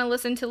definitely going to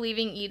listen to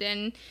Leaving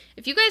Eden.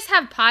 If you guys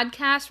have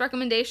podcast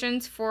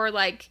recommendations for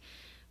like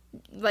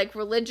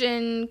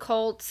religion,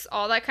 cults,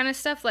 all that kind of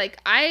stuff,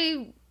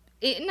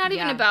 not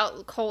even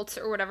about cults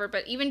or whatever,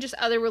 but even just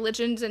other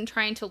religions and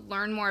trying to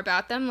learn more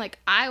about them. Like,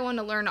 I want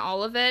to learn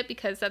all of it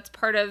because that's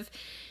part of,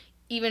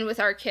 even with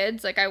our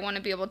kids, like, I want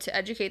to be able to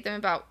educate them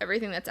about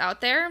everything that's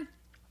out there.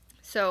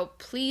 So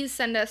please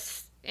send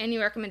us any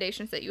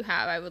recommendations that you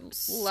have. I would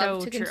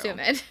love to consume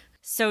it.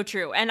 So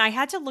true. And I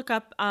had to look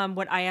up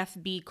what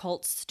IFB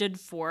cult stood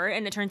for,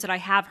 and it turns out I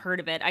have heard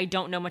of it. I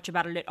don't know much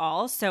about it at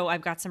all, so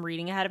I've got some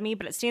reading ahead of me,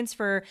 but it stands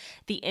for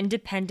the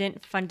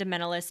Independent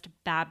Fundamentalist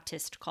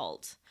Baptist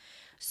Cult.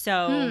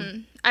 So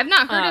I've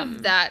not heard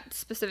of that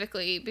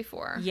specifically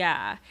before.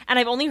 Yeah. And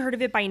I've only heard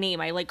of it by name.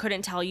 I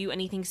couldn't tell you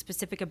anything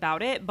specific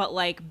about it, but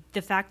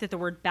the fact that the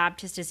word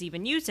Baptist is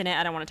even used in it,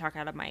 I don't want to talk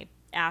out of my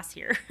ass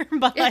here,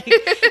 but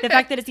the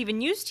fact that it's even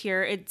used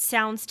here, it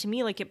sounds to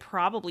me like it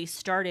probably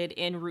started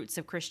in roots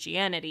of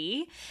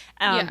Christianity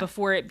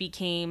before it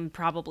became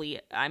probably,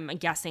 I'm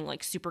guessing,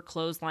 super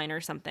clothesline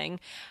or something.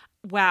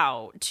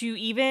 Wow.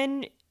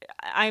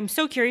 I'm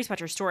so curious about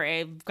your story.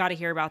 I've got to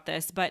hear about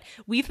this, but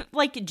we've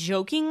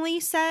jokingly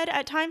said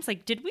at times,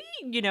 did we,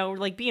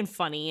 being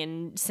funny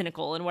and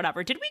cynical and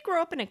whatever, did we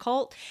grow up in a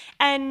cult?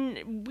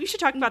 And we should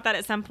talk about that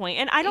at some point.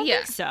 And I don't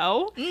think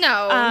so.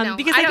 No,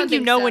 because I think you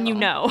know when you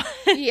know.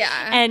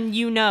 Yeah. And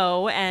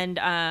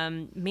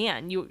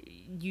man,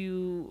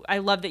 I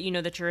love that you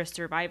know that you're a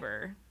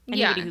survivor.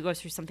 Anybody who goes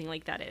through something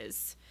like that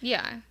is.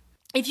 Yeah.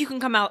 If you can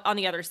come out on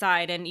the other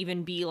side and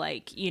even be be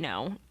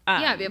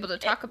able to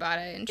talk about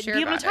it and share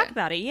about it. Be able to talk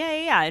about it.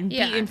 Yeah.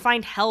 And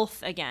find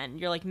health again.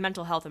 Your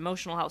mental health,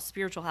 emotional health,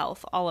 spiritual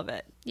health, all of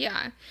it.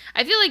 Yeah.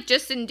 I feel like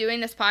just in doing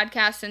this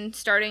podcast and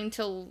starting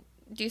to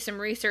do some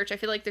research, I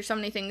feel like there's so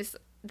many things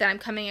that I'm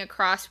coming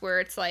across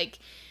where it's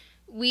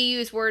we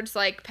use words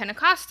like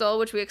Pentecostal,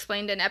 which we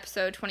explained in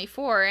episode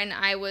 24, and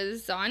I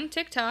was on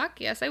TikTok.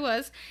 Yes, I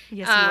was.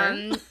 Yes,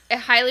 you were. I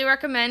highly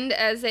recommend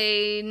as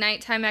a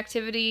nighttime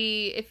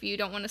activity if you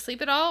don't want to sleep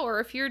at all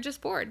or if you're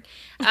just bored.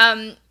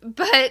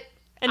 But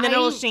And then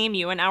it'll shame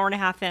you an hour and a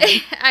half in.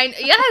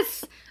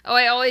 Yes. Oh,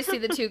 I always see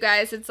the two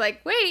guys. It's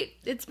like, wait,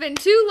 it's been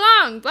too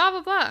long, blah,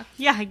 blah, blah.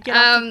 Yeah, get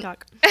off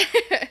TikTok.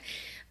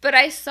 But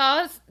I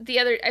saw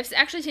I've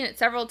actually seen it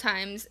several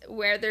times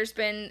where there's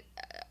been,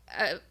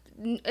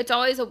 it's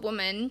always a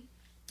woman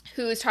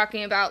who is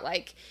talking about,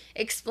 like,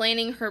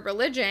 explaining her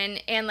religion,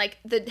 and, like,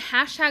 the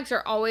hashtags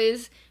are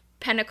always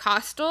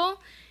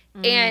Pentecostal.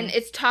 And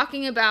it's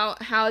talking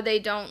about how they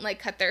don't, like,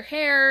 cut their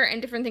hair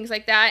and different things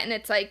like that. And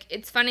it's, like,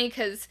 it's funny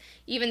because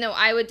even though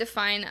I would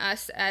define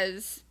us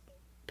as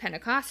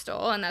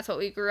Pentecostal, and that's what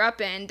we grew up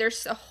in,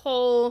 there's a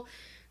whole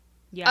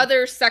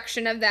other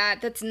section of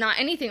that's not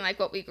anything like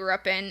what we grew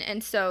up in.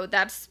 And so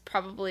that's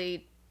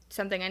probably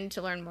something I need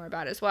to learn more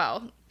about as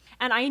well.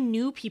 And I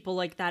knew people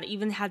like that,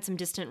 even had some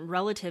distant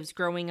relatives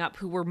growing up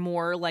who were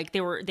more like, they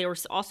were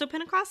also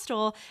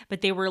Pentecostal, but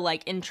they were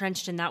like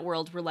entrenched in that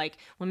world where like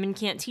women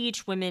can't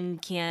teach, women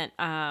can't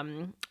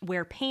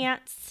wear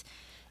pants,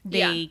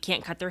 they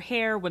can't cut their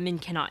hair, women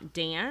cannot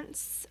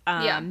dance,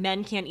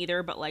 men can't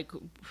either, but like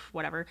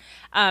whatever.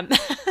 I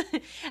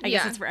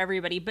guess it's for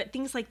everybody, but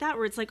things like that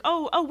where it's like,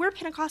 oh, we're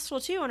Pentecostal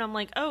too. And I'm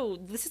like, oh,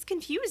 this is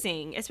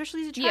confusing,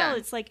 especially as a child. Yeah.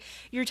 It's like,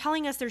 you're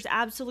telling us there's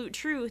absolute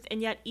truth,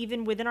 and yet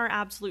even within our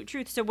absolute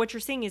truth, so what you're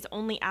saying is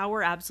only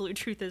our absolute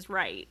truth is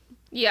right.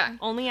 Yeah.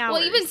 Only ours.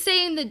 Well, even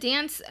saying the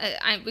dance,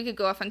 we could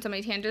go off on so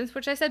many tangents,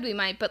 which I said we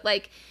might, but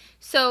like,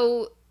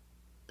 so,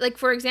 like,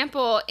 for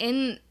example,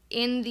 in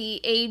the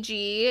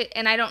AG,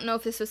 and I don't know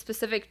if this was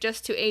specific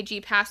just to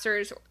AG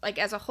pastors, like,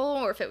 as a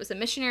whole, or if it was a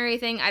missionary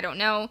thing, I don't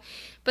know,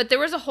 but there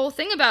was a whole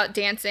thing about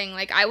dancing.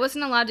 Like, I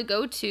wasn't allowed to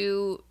go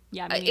to,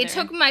 it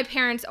took my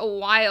parents a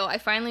while. I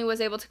finally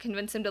was able to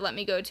convince them to let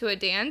me go to a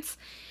dance,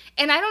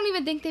 and I don't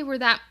even think they were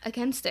that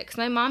against it, because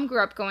my mom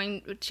grew up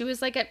going, she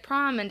was, like, at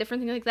prom and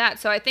different things like that,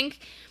 so I think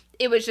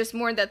it was just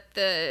more that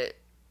the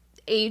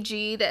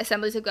AG, the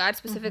Assemblies of God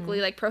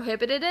specifically, like,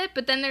 prohibited it.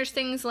 But then there's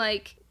things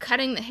like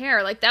cutting the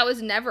hair. Like, that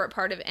was never a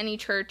part of any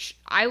church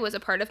I was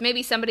a part of.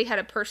 Maybe somebody had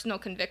a personal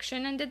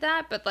conviction and did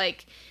that, but,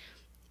 like,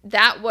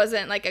 that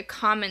wasn't, like, a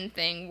common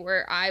thing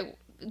where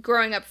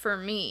growing up for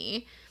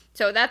me.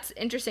 So that's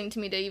interesting to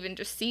me to even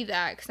just see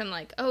that, because I'm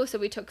like, oh, so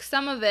we took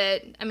some of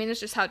it. I mean, it's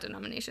just how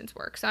denominations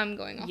work, so I'm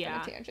going off on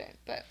a tangent.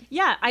 But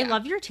yeah, I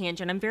love your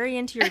tangent. I'm very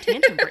into your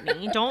tangent,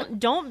 Brittany.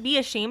 Don't be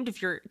ashamed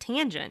of your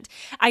tangent.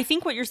 I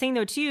think what you're saying,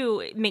 though,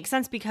 too, makes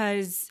sense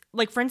because,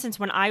 like, for instance,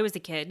 when I was a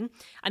kid,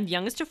 I'm the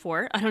youngest of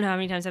 4. I don't know how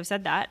many times I've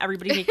said that.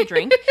 Everybody take a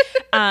drink.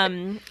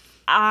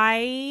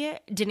 I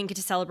didn't get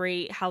to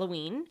celebrate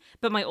Halloween,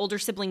 but my older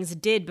siblings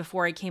did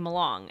before I came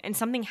along. And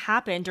something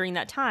happened during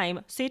that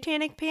time.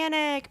 Satanic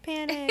panic.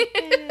 Panic.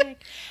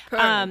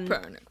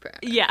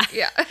 Yeah.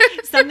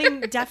 Something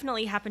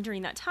definitely happened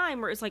during that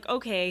time where it's like,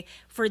 okay,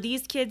 for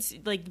these kids,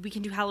 like, we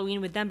can do Halloween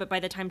with them, but by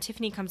the time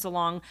Tiffany comes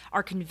along,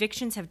 our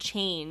convictions have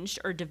changed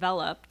or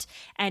developed,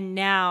 and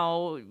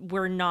now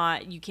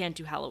you can't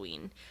do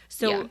Halloween.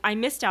 So I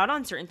missed out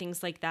on certain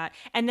things like that.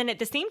 And then at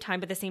the same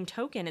time, by the same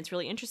token, it's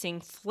really interesting,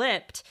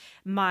 flipped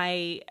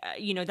my,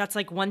 that's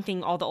like one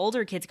thing all the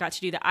older kids got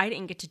to do that I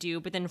didn't get to do,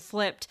 but then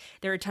flipped,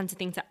 there are tons of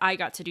things that I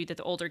got to do that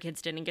the older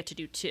kids didn't get to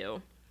do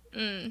too.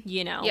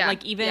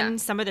 Like even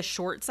some of the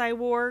shorts I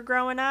wore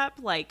growing up,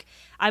 like,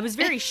 I was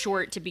very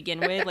short to begin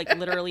with, like,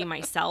 literally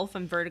myself,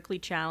 I'm vertically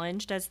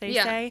challenged, as they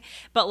say,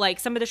 but like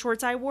some of the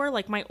shorts I wore,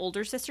 like, my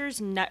older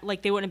sisters,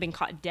 like, they wouldn't have been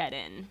caught dead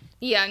in.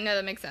 Yeah, no,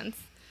 that makes sense.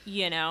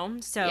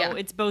 So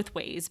it's both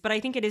ways. But I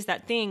think it is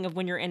that thing of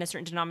when you're in a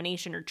certain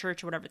denomination or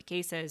church or whatever the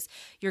case is,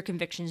 your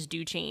convictions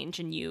do change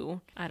and you,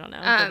 I don't know,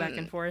 go back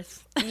and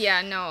forth.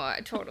 Yeah, no,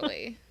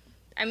 totally.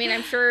 I mean,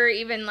 I'm sure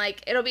even,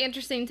 like, it'll be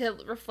interesting to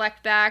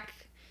reflect back,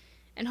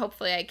 and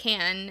hopefully I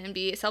can, and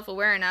be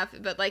self-aware enough,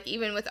 but, like,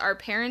 even with our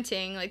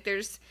parenting, like,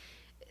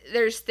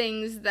 there's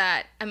things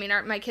that, I mean,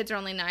 my kids are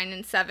only 9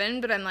 and 7,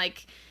 but I'm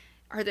like,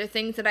 are there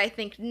things that I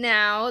think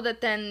now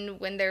that then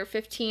when they're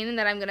 15 and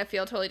that I'm going to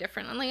feel totally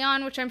differently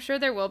on, which I'm sure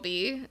there will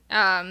be.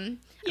 I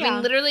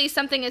mean, literally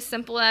something as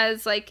simple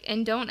as, like,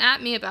 and don't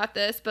at me about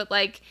this, but,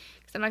 like,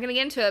 because I'm not going to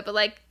get into it, but,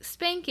 like,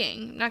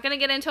 spanking. I'm not going to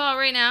get into it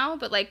right now,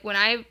 but, like,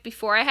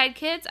 before I had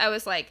kids, I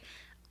was like,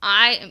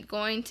 I am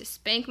going to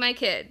spank my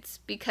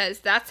kids because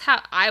that's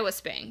how I was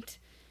spanked.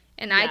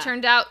 And I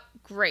turned out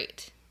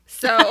great.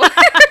 So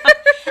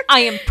I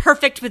am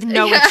perfect with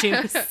no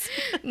issues.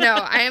 No,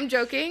 I am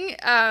joking.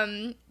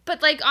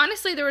 But, like,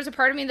 honestly, there was a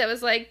part of me that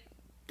was like,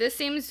 this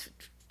seems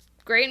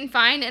great and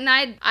fine. And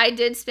I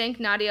did spank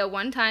Nadia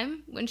one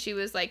time when she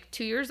was, like,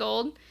 2 years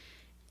old.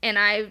 And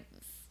I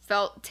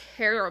felt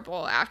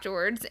terrible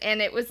afterwards.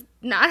 And it was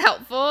not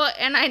helpful.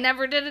 And I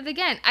never did it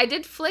again. I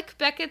did flick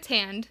Beckett's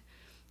hand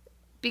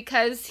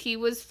because he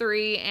was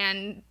 3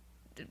 and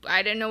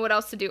I didn't know what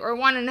else to do. Or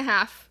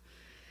 1.5.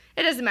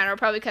 It doesn't matter. I'll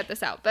probably cut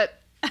this out. But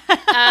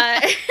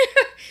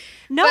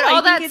no, but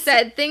all that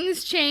said,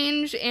 things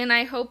change, and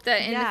I hope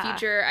that in the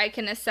future I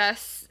can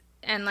assess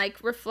and,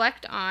 like,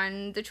 reflect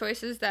on the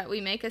choices that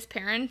we make as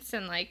parents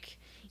and, like,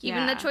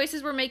 even the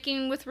choices we're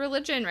making with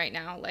religion right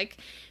now. Like,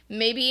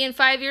 maybe in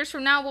 5 years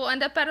from now, we'll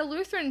end up at a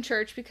Lutheran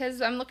church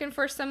because I'm looking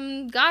for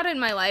some God in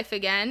my life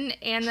again.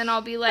 And then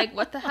I'll be like,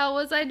 what the hell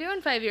was I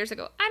doing 5 years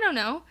ago? I don't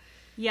know.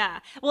 Yeah.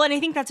 Well, and I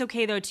think that's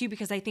okay, though, too,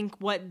 because I think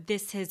what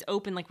this has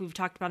opened, like we've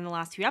talked about in the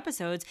last few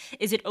episodes,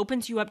 is it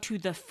opens you up to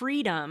the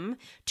freedom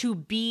to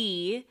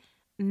be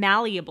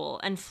malleable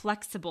and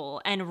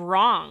flexible and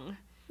wrong.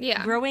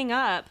 Yeah. Growing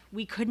up,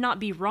 we could not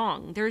be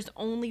wrong. There's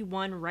only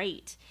one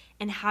right.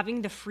 And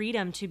having the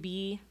freedom to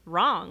be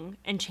wrong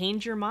and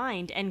change your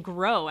mind and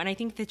grow. And I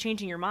think the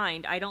changing your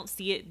mind, I don't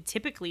see it,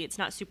 typically it's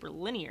not super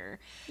linear.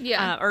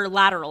 Yeah. Or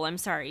lateral, I'm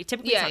sorry.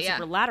 Typically it's not yeah.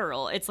 super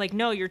lateral. It's like,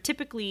 no, you're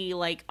typically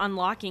like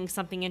unlocking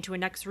something into a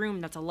next room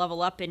that's a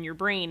level up in your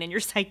brain and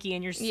your psyche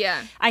and your...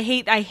 Yeah. I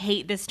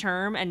hate this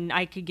term, and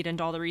I could get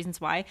into all the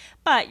reasons why,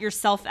 but your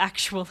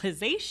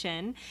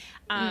self-actualization,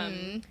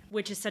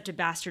 which is such a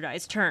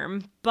bastardized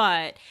term,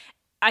 but...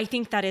 I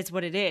think that is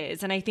what it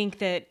is. And I think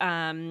that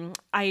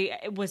I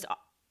was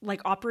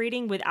like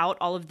operating without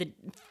all of the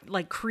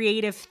like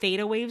creative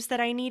theta waves that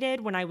I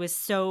needed when I was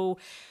so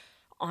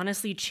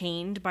honestly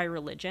chained by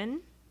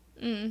religion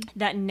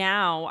that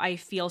now I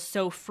feel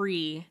so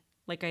free.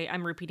 Like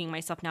I'm repeating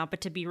myself now,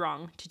 but to be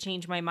wrong, to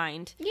change my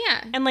mind.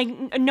 Yeah. And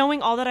like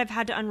knowing all that I've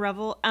had to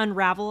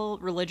unravel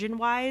religion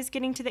wise,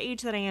 getting to the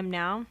age that I am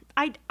now,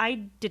 I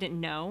didn't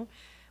know.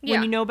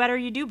 When you know better,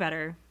 you do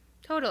better.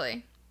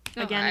 Totally.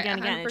 No, again.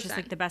 100%. It's just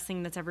like the best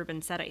thing that's ever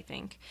been said, I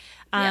think.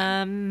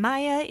 Yeah.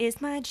 Maya is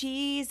my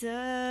Jesus.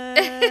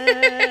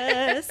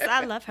 I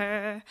love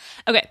her.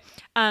 Okay.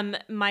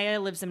 Maya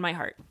lives in my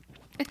heart.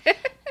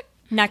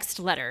 Next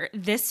letter.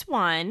 This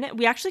one,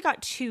 we actually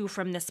got 2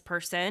 from this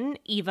person.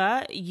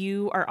 Eva,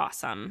 you are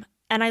awesome.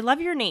 And I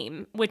love your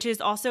name, which is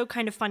also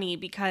kind of funny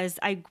because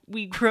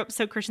we grew up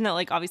so Christian that,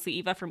 like, obviously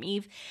Eva from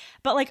Eve.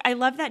 But, like, I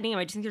love that name.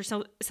 I just think there's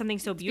something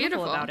so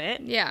beautiful about it.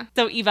 Yeah.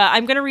 So, Eva,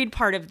 I'm going to read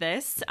part of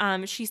this.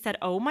 She said,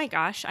 "Oh, my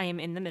gosh, I am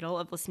in the middle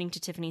of listening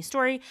to Tiffany's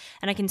story,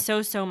 and I can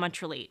so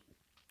much relate.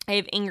 I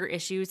have anger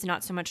issues,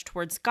 not so much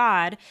towards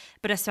God,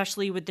 but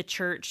especially with the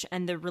church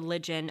and the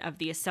religion of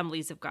the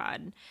Assemblies of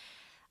God.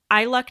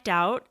 I lucked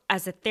out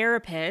as a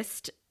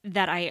therapist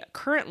that I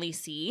currently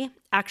see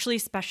actually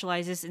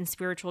specializes in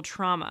spiritual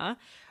trauma,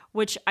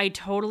 which I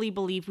totally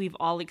believe we've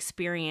all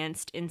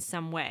experienced in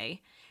some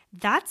way."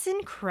 That's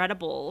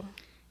incredible.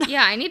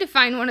 Yeah, I need to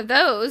find one of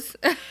those.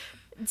 A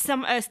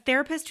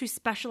therapist who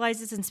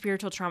specializes in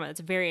spiritual trauma. That's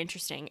very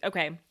interesting.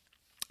 Okay.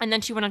 And then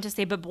she went on to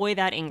say, "But boy,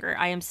 that anger.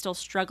 I am still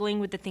struggling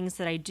with the things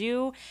that I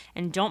do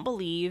and don't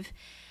believe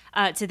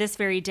to this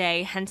very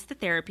day, hence the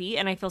therapy.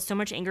 And I feel so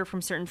much anger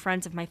from certain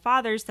friends of my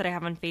father's that I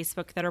have on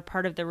Facebook that are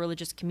part of the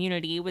religious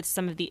community with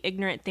some of the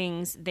ignorant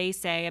things they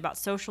say about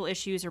social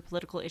issues or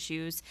political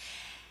issues.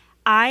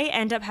 I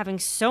end up having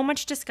so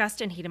much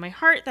disgust and hate in my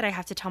heart that I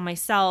have to tell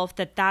myself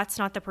that that's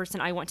not the person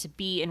I want to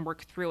be and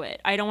work through it.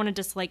 I don't want to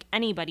dislike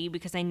anybody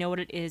because I know what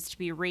it is to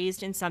be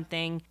raised in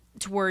something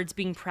towards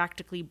being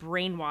practically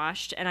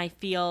brainwashed. And I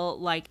feel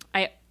like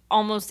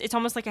it's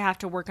almost like I have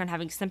to work on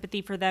having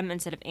sympathy for them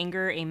instead of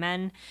anger.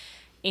 Amen.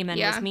 Amen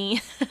was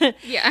me.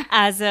 Yeah.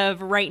 As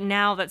of right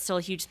now, that's still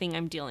a huge thing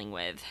I'm dealing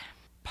with.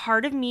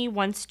 Part of me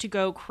wants to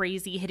go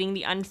crazy hitting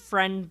the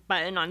unfriend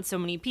button on so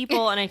many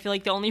people, and I feel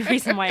like the only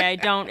reason why I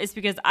don't is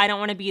because I don't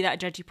want to be that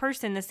judgy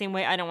person the same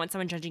way I don't want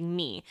someone judging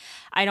me.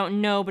 I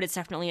don't know, but it's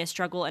definitely a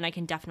struggle, and I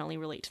can definitely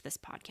relate to this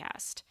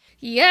podcast."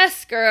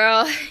 Yes,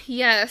 girl.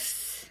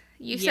 Yes.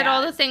 You said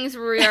all the things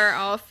we are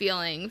all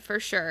feeling, for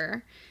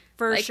sure.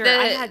 For sure.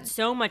 I had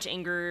so much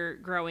anger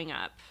growing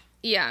up.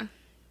 Yeah.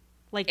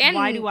 Like, and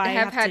why do I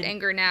have had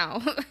anger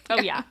now?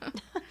 Oh, yeah.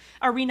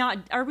 Are we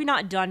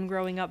not done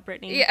growing up,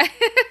 Brittany? Yeah.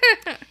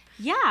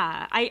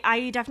 Yeah.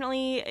 I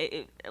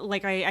definitely,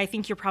 like, I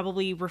think you're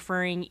probably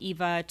referring,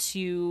 Eva,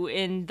 to,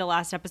 in the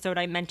last episode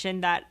I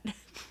mentioned that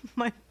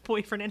my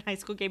boyfriend in high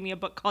school gave me a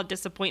book called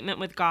Disappointment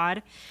with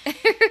God.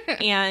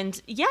 And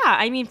yeah,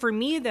 I mean, for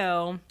me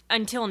though,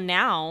 until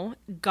now,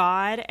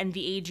 God and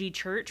the AG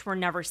Church were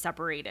never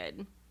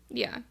separated.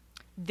 Yeah.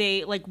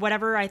 They, like,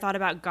 whatever I thought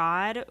about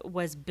God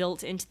was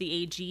built into the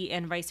AG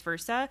and vice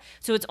versa.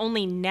 So it's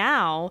only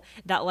now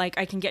that, like,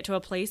 I can get to a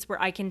place where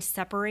I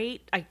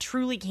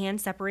truly can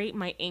separate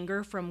my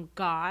anger from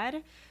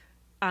God,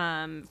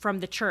 from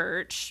the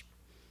church,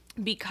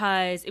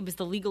 because it was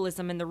the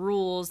legalism and the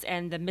rules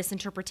and the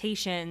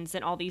misinterpretations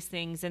and all these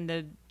things and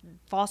the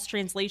false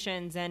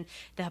translations and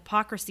the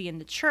hypocrisy in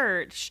the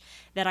church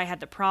that I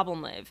had the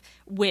problem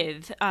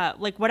with.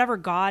 Like, whatever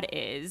God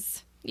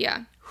is...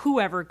 Yeah.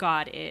 Whoever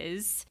God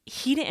is,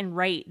 he didn't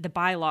write the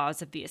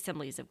bylaws of the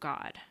Assemblies of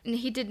God. And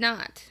he did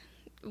not.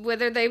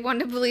 Whether they want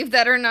to believe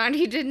that or not,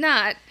 he did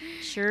not.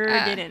 Sure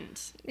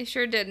didn't. He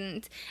sure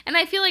didn't. And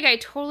I feel like I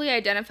totally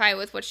identify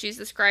with what she's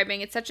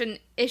describing. It's such an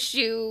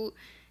issue,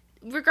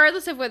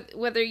 regardless of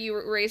whether you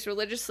were raised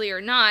religiously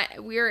or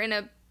not. We're in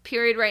a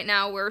period right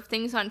now where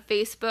things on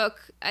Facebook,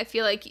 I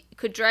feel like,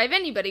 could drive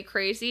anybody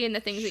crazy, and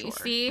the things that you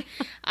see.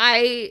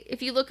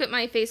 If you look at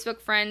my Facebook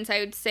friends,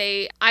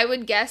 I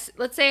would guess,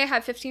 let's say I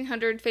have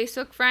 1,500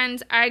 Facebook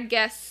friends, I'd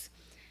guess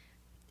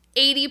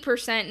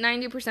 80%,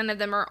 90% of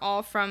them are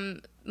all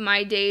from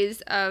my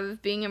days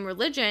of being in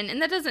religion.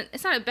 And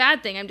it's not a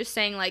bad thing. I'm just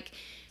saying, like,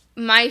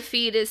 my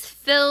feed is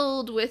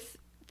filled with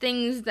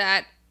things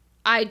that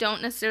I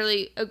don't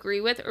necessarily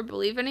agree with or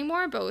believe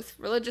anymore, both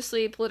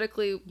religiously,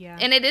 politically. Yeah.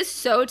 And it is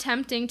so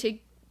tempting to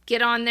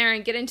get on there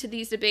and get into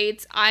these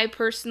debates. I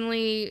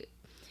personally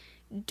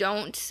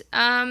don't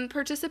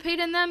participate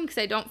in them because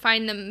I don't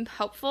find them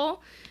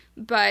helpful.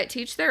 But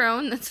to each their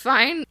own, that's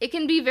fine. It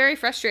can be very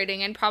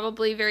frustrating and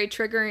probably very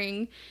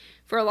triggering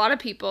for a lot of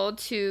people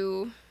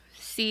to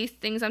see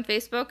things on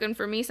Facebook. And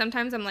for me,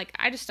 sometimes I'm like,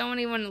 I just don't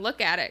even want to look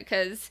at it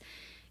because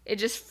it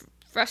just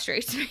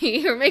frustrates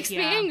me or makes me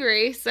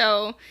angry.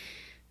 So,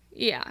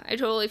 yeah, I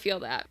totally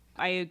feel that.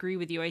 I agree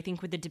with you. I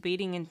think with the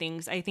debating and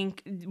things, I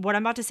think what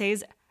I'm about to say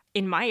is,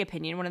 in my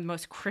opinion, one of the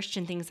most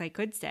Christian things I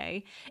could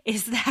say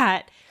is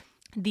that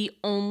the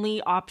only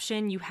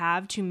option you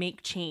have to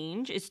make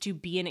change is to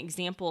be an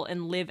example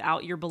and live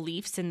out your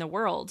beliefs in the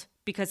world,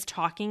 because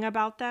talking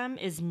about them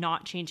is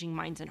not changing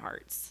minds and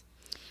hearts.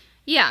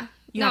 Yeah.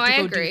 You have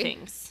to go do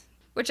things.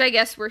 Which I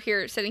guess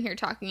we're sitting here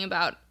talking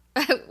about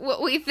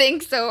what we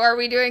think, so are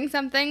we doing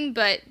something?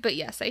 But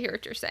yes, I hear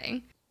what you're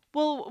saying.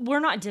 Well,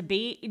 we're not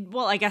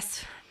well, I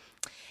guess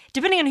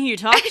depending on who you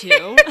talk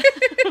to,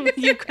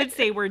 you could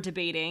say we're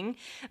debating,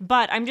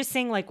 but I'm just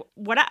saying, like,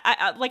 what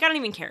I don't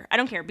even care. I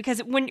don't care,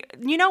 because when,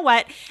 you know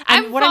what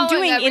I'm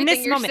doing in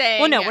this moment. Saying,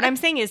 well, no, what I'm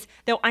saying is,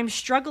 though, I'm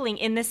struggling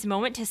in this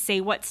moment to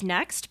say what's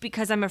next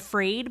because I'm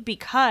afraid,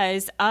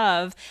 because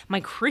of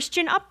my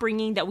Christian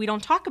upbringing, that we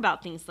don't talk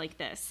about things like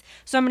this.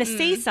 So I'm going to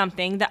say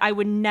something that I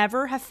would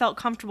never have felt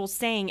comfortable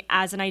saying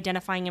as an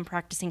identifying and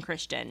practicing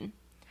Christian.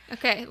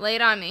 Okay, lay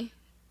it on me.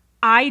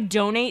 I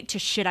donate to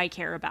shit I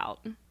care about.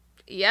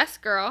 Yes,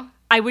 girl.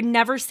 I would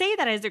never say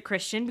that as a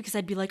Christian, because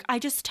I'd be like, I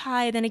just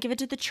tithe and I give it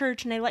to the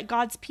church and I let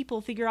God's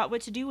people figure out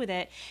what to do with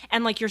it.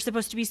 And like, you're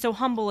supposed to be so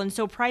humble and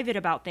so private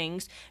about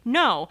things.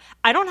 No,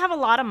 I don't have a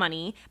lot of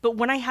money, but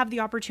when I have the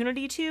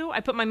opportunity to,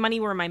 I put my money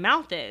where my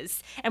mouth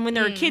is. And when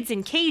there are kids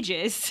in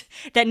cages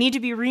that need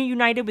to be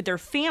reunited with their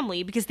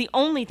family because the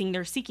only thing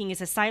they're seeking is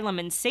asylum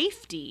and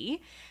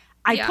safety,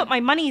 I put my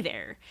money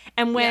there.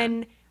 And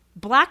when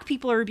Black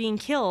people are being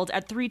killed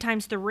at 3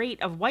 times the rate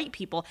of white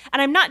people.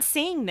 And I'm not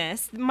saying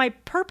this. My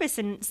purpose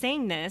in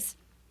saying this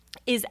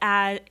is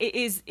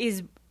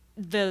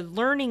the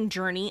learning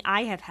journey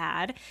I have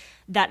had,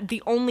 that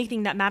the only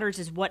thing that matters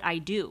is what I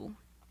do.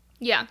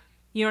 Yeah.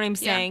 You know what I'm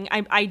saying?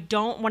 Yeah. I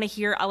don't want to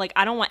hear, like,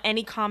 I don't want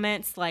any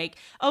comments like,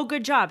 oh,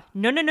 good job.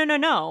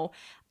 No.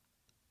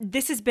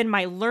 This has been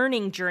my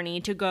learning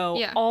journey to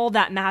go, all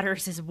that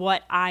matters is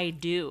what I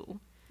do.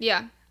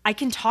 Yeah. I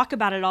can talk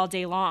about it all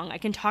day long. I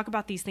can talk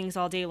about these things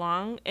all day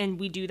long, and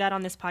we do that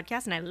on this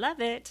podcast, and I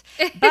love it.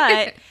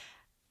 But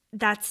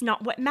that's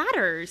not what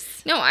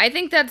matters. No, I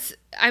think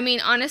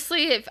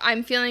honestly, if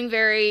I'm feeling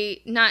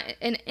very, not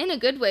in a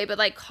good way, but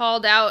like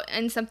called out,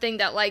 and something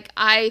that like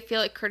I feel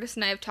like Curtis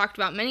and I have talked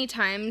about many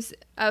times,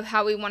 of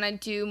how we want to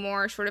do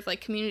more sort of like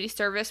community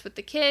service with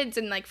the kids.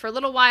 And like for a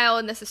little while,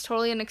 and this is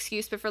totally an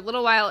excuse, but for a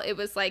little while it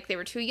was like they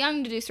were too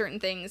young to do certain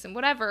things and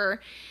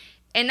whatever.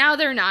 And now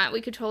they're not. We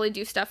could totally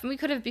do stuff, and we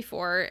could have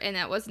before, and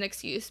that was an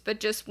excuse.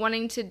 But just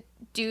wanting to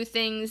do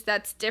things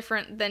that's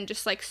different than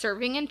just, like,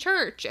 serving in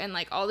church and,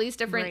 like, all these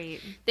different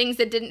things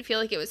that didn't feel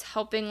like it was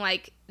helping,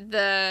 like,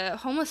 the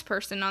homeless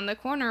person on the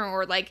corner,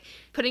 or, like,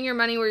 putting your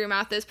money where your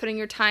mouth is, putting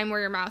your time where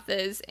your mouth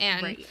is.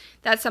 And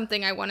that's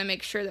something I want to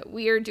make sure that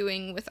we are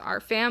doing with our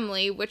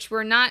family, which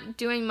we're not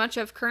doing much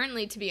of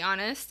currently, to be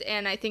honest.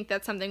 And I think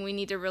that's something we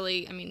need to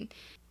really,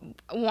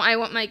 I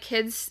want my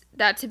kids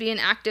that to be an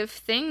active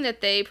thing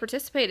that they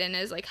participate in,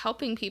 is like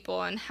helping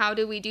people. And how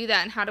do we do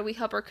that? And how do we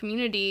help our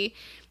community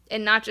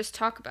and not just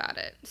talk about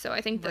it? So I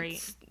think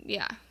that's,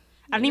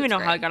 I don't even know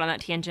how I got on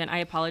that tangent. I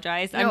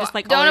apologize. No, I'm just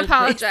like, don't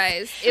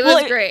apologize. It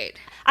was great.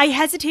 I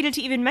hesitated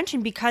to even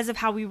mention because of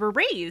how we were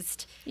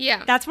raised.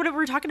 Yeah. That's what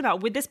we're talking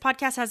about with this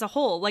podcast as a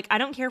whole. Like, I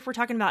don't care if we're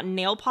talking about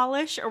nail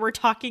polish or we're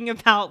talking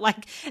about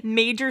like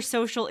major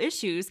social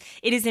issues.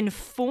 It is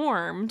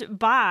informed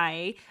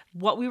by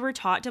what we were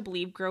taught to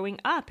believe growing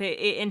up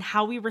and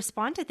how we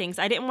respond to things.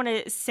 I didn't want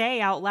to say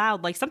out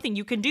loud, like, something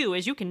you can do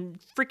is you can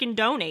freaking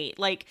donate.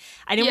 Like,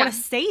 I didn't want to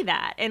say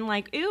that. And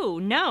like, ooh,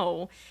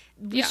 no,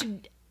 we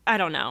should, I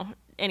don't know.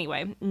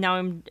 Anyway, now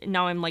I'm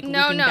like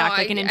looping back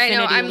like an infinity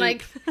loop. I'm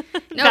like,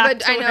 no,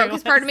 but I know,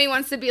 because part of me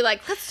wants to be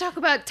like, let's talk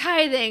about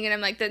tithing, and I'm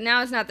like,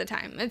 now is not the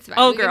time. It's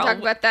fine. We can talk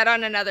about that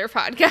on another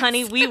podcast,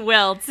 honey. We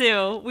will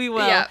too. We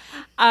will. Yeah.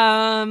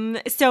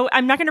 So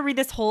I'm not going to read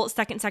this whole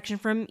second section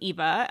from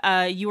Eva.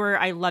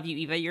 I love you,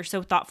 Eva. You're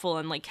so thoughtful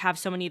and like have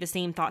so many of the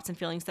same thoughts and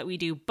feelings that we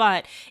do.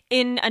 But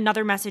in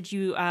another message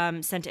you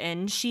sent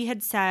in, she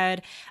had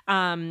said,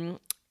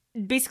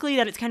 basically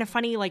that it's kind of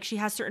funny, like she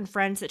has certain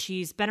friends that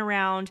she's been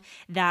around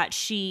that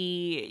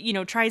she,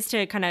 tries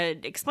to kind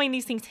of explain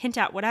these things, hint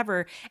at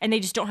whatever, and they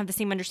just don't have the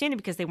same understanding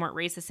because they weren't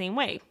raised the same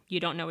way. You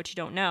don't know what you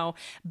don't know.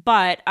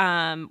 But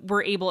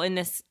we're able in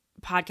this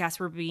podcast,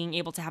 we're being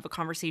able to have a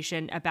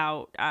conversation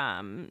about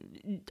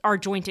our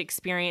joint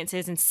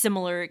experiences and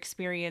similar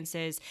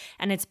experiences.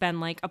 And it's been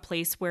like a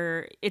place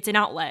where it's an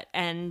outlet,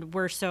 and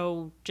we're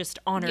so just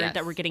honored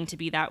that we're getting to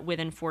be that with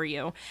and for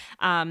you.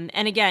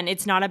 And again,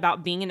 it's not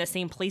about being in the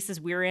same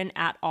places we're in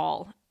at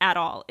all.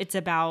 It's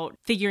about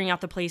figuring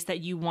out the place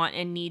that you want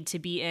and need to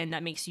be in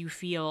that makes you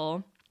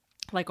feel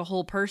like a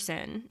whole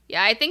person.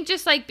 Yeah, I think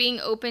just like being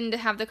open to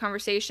have the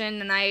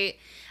conversation. And I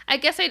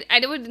guess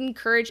I would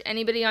encourage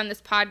anybody on this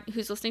pod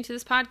who's listening to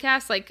this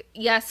podcast, like,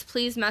 yes,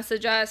 please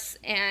message us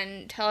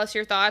and tell us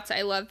your thoughts.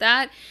 I love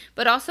that.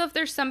 But also if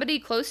there's somebody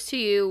close to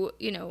you,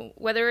 you know,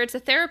 whether it's a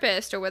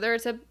therapist or whether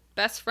it's a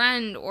best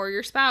friend or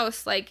your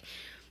spouse, like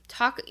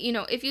talk, you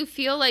know, if you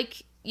feel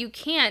like you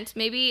can't,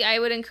 maybe I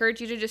would encourage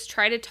you to just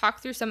try to talk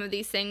through some of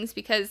these things,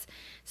 because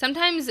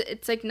sometimes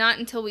it's like not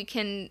until we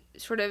can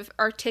sort of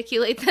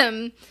articulate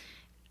them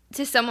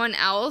to someone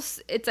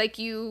else, it's like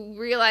you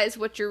realize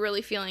what you're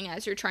really feeling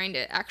as you're trying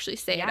to actually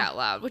say it out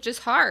loud, which is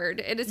hard.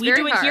 It is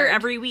very hard. We do it here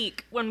every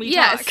week when we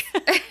talk.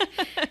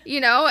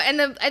 You know,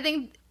 and I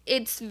think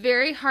it's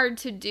very hard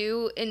to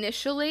do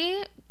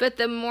initially, but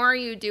the more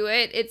you do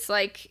it, it's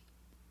like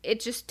it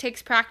just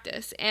takes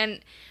practice. And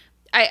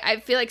I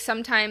feel like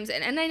sometimes,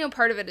 and I know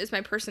part of it is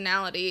my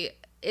personality,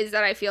 is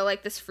that I feel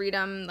like this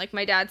freedom, like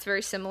my dad's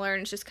very similar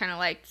and it's just kind of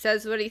like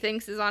says what he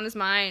thinks is on his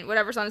mind,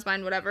 whatever's on his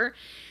mind, whatever.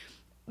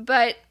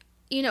 But,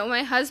 you know,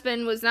 my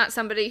husband was not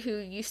somebody who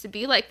used to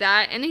be like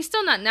that, and he's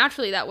still not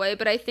naturally that way,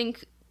 but I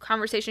think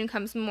conversation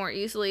comes more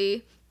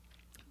easily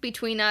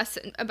between us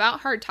about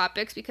hard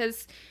topics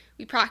because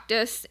we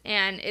practice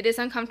and it is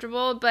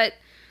uncomfortable. But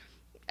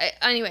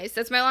anyways,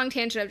 that's my long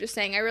tangent of just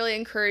saying I really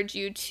encourage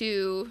you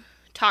to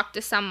talk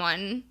to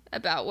someone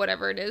about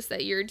whatever it is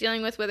that you're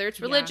dealing with, whether it's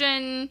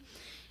religion,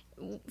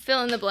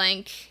 fill in the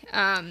blank.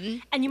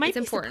 And you might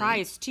be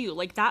surprised too.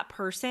 Like that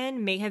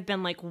person may have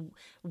been like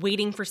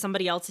waiting for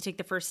somebody else to take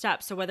the first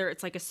step. So whether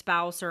it's like a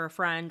spouse or a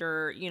friend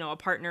or, you know, a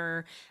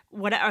partner,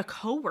 a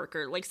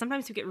coworker, like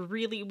sometimes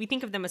we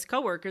think of them as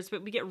coworkers,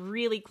 but we get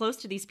really close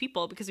to these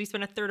people because we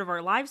spend a third of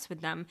our lives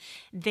with them.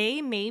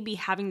 They may be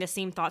having the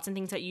same thoughts and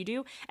things that you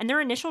do. And their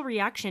initial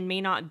reaction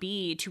may not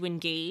be to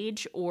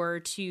engage or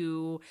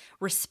to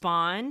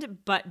respond,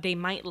 but they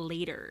might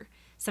later.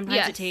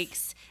 Sometimes it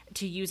takes,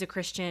 to use a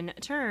Christian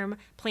term,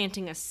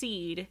 planting a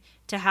seed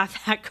to have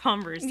that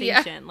conversation.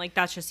 Yeah. Like,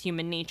 that's just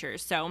human nature.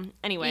 So,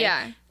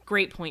 anyway,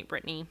 great point,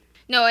 Brittany.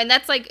 No, and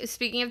that's like,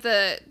 speaking of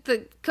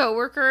the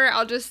coworker,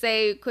 I'll just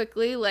say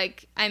quickly,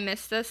 like, I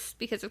miss this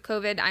because of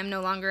COVID. I'm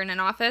no longer in an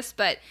office,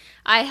 but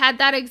I had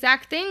that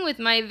exact thing with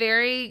my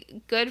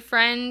very good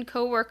friend,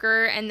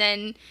 coworker, and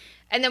then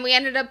we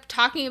ended up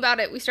talking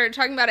about it. We started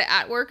talking about it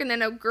at work, and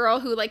then a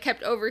girl who, like,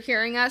 kept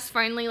overhearing us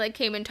finally, like,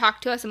 came and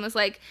talked to us and was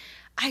like,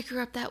 I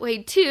grew up that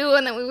way too,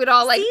 and then we would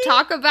all like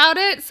talk about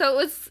it. So it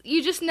was,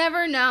 you just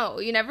never know.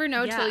 You never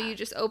know till you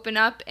just open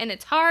up, and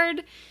it's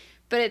hard,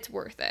 but it's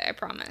worth it, I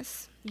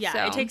promise. Yeah,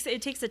 so.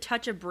 It takes a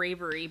touch of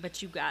bravery,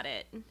 but you got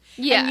it.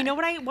 Yeah. And you know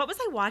what was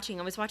I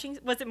watching? Was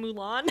it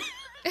Mulan?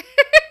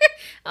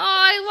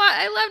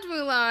 I loved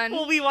Mulan.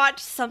 Well, we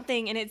watched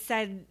something and it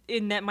said,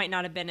 and that might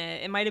not have been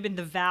it. It might have been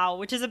The Vow,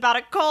 which is about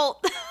a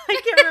cult.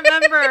 I can't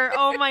remember.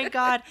 Oh my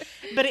God.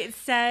 But it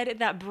said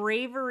that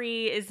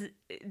bravery is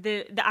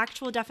the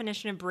actual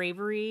definition of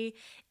bravery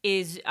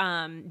is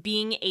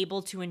being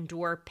able to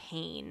endure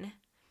pain.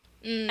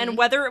 And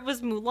whether it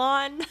was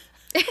Mulan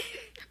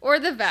or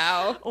The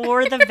Vow.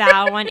 Or The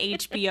Vow on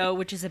HBO,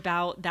 which is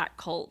about that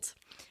cult,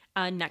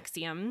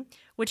 NXIVM.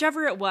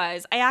 Whichever it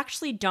was, I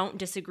actually don't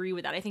disagree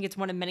with that. I think it's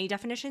one of many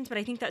definitions, but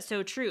I think that's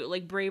so true.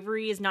 Like,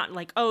 bravery is not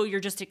like, oh,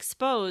 you're just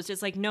exposed.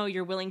 It's like, no,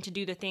 you're willing to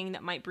do the thing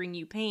that might bring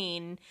you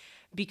pain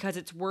because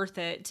it's worth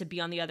it to be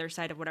on the other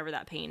side of whatever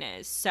that pain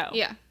is. So,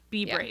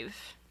 be brave.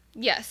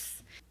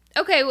 Yes.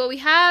 Okay, well,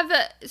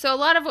 so a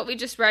lot of what we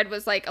just read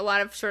was like a lot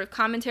of sort of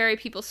commentary,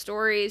 people's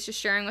stories, just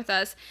sharing with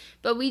us.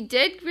 But we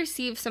did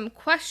receive some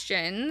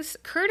questions.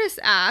 Curtis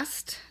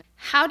asked,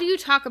 how do you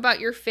talk about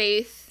your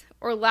faith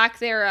or lack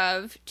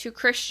thereof to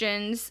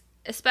Christians,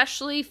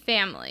 especially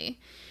family?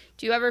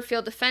 Do you ever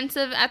feel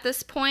defensive at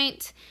this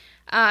point?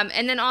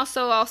 And then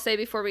also, I'll say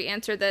before we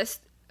answer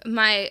this,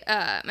 my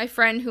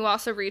friend who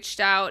also reached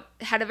out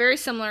had a very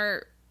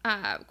similar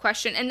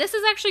question. And this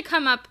has actually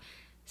come up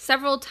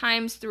several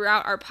times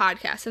throughout our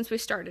podcast since we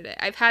started it.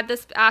 I've had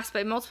this asked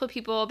by multiple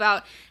people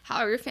about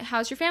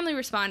how's your family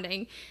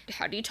responding?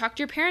 How do you talk to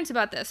your parents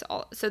about this?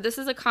 So this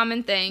is a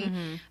common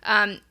thing.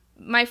 Mm-hmm.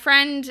 My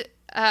friend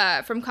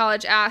from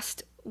college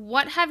asked,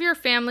 what have your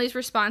family's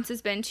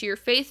responses been to your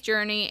faith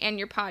journey and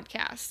your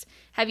podcast?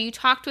 Have you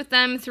talked with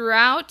them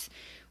throughout,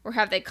 or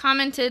have they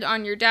commented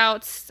on your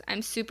doubts?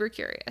 I'm super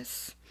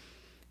curious.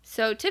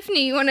 So,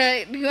 Tiffany, you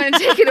wanna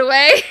take it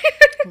away?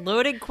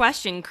 Loaded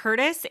question,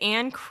 Curtis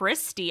and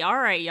Christy. All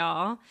right,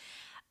 y'all.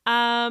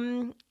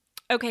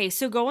 Okay,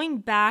 so going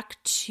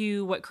back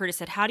to what Curtis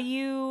said, how do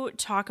you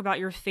talk about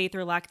your faith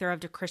or lack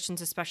thereof to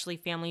Christians, especially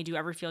family? Do you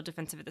ever feel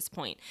defensive at this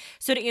point?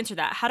 So to answer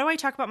that, how do I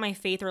talk about my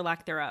faith or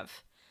lack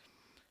thereof?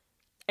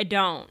 I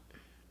don't.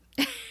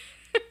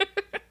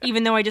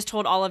 Even though I just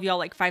told all of y'all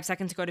like 5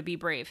 seconds ago to be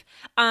brave.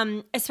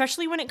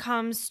 Especially when it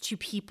comes to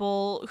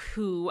people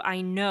who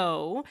I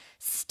know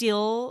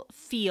still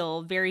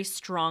feel very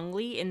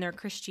strongly in their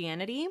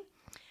Christianity.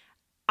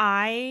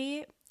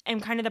 I am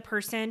kind of the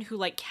person who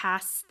like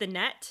casts the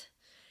net.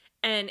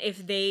 And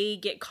if they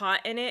get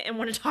caught in it and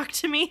want to talk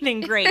to me,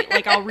 then great.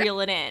 Like, I'll reel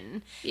it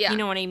in. Yeah. You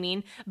know what I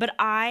mean? But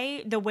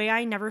the way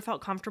I never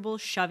felt comfortable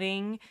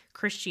shoving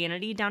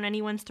Christianity down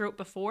anyone's throat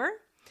before,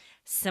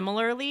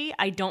 similarly,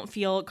 I don't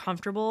feel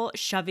comfortable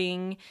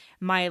shoving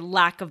my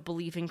lack of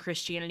belief in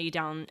Christianity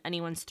down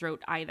anyone's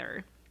throat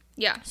either.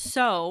 Yeah.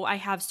 So I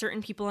have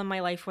certain people in my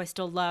life who I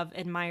still love,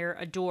 admire,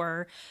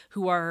 adore,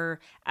 who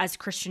are as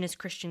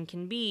Christian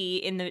can be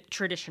in the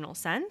traditional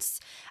sense,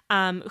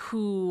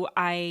 who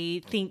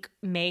I think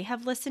may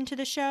have listened to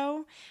the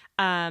show,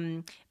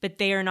 but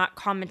they are not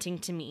commenting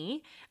to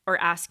me or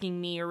asking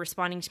me or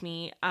responding to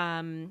me.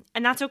 And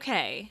that's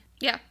okay.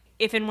 Yeah.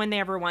 If and when they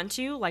ever want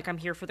to, like, I'm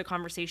here for the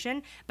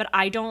conversation, but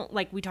I don't,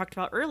 like we talked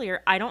about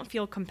earlier, I don't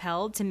feel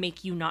compelled to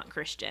make you not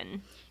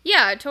Christian.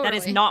 Yeah, totally. That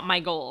is not my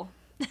goal.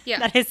 Yeah.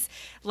 That is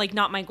like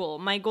not my goal.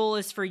 My goal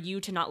is for you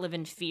to not live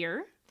in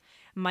fear.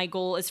 My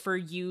goal is for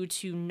you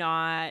to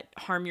not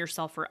harm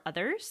yourself or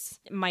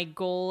others. My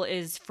goal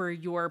is for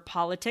your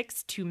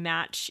politics to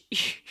match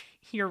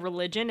your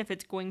religion if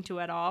it's going to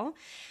at all.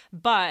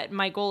 But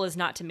my goal is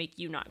not to make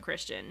you not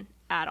Christian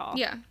at all.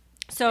 Yeah.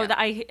 So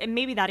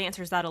maybe that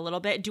answers that a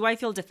little bit. Do I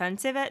feel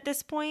defensive at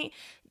this point?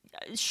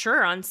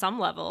 Sure, on some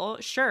level,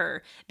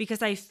 sure.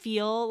 Because I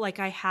feel like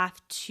I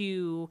have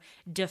to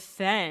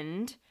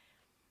defend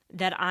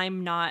that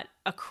I'm not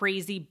a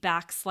crazy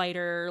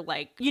backslider,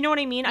 like, you know what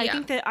I mean? Yeah. I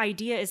think the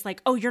idea is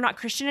like, oh, you're not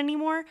Christian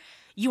anymore?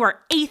 You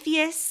are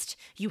atheist.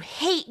 You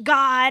hate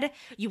God.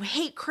 You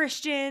hate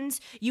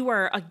Christians. You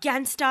are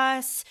against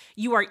us.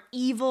 You are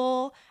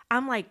evil.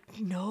 I'm like,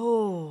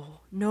 no,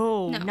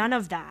 none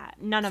of that.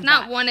 It's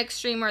not one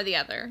extreme or the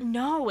other.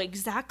 No,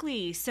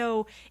 exactly.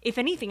 So if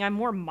anything, I'm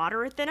more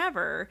moderate than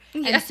ever.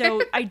 Yeah. And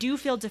so I do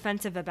feel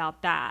defensive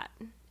about that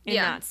in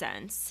that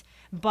sense.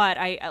 But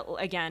I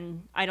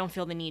don't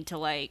feel the need to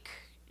like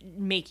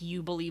make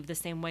you believe the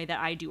same way that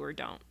I do or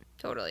don't.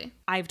 Totally.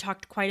 I've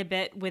talked quite a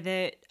bit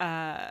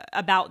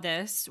about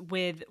this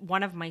with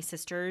one of my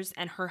sisters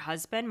and her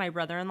husband, my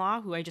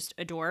brother-in-law, who I just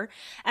adore.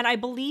 And I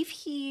believe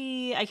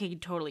I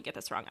could totally get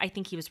this wrong. I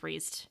think he was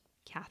raised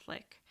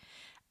Catholic.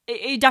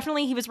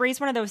 Definitely, he was raised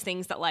one of those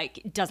things that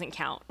like doesn't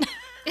count.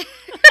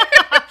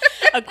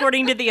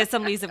 According to the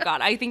Assemblies of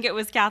God. I think it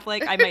was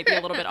Catholic. I might be a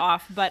little bit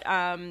off. But,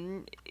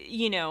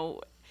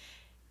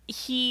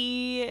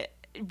 he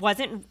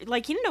wasn't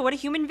like, he didn't know what a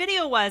human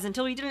video was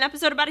until we did an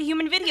episode about a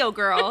human video,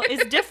 girl.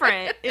 It's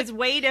different. It's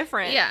way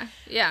different.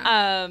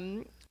 Yeah.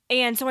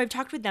 And so I've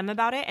talked with them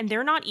about it, and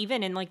they're not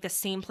even in like the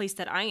same place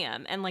that I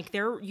am. And like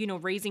they're,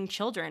 raising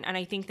children. And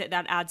I think that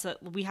adds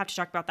we have to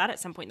talk about that at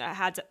some point.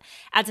 That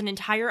adds an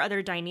entire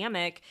other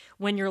dynamic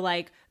when you're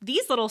like,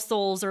 these little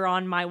souls are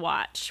on my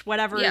watch,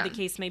 whatever the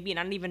case may be. And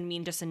I don't even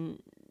mean just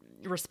in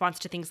response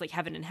to things like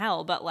heaven and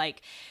hell, but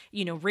like,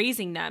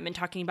 raising them and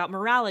talking about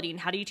morality and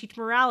how do you teach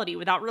morality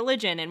without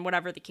religion and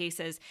whatever the case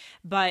is.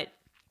 But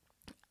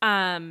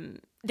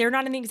they're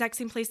not in the exact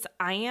same place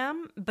I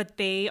am, but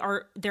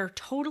they're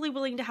totally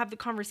willing to have the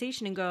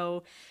conversation and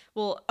go,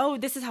 well, oh,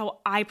 this is how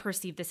I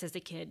perceive this as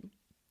a kid.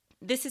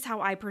 This is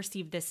how I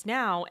perceive this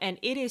now. And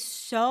it is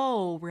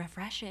so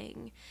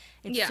refreshing.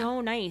 It's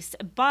so nice.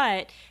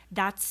 But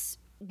that's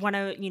one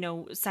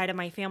side of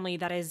my family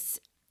that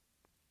is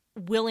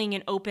willing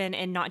and open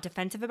and not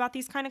defensive about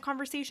these kind of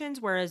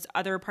conversations, whereas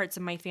other parts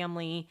of my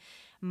family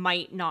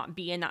might not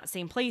be in that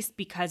same place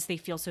because they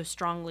feel so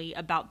strongly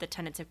about the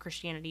tenets of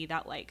Christianity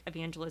that like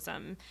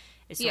evangelism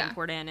is so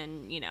important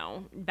and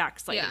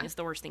backsliding is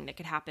the worst thing that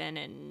could happen.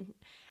 And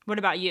what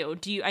about you?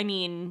 Do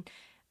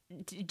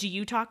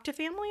you talk to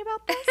family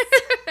about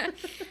this?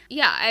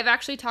 Yeah, I've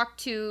actually talked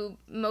to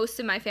most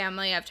of my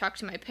family. I've talked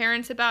to my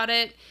parents about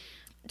it,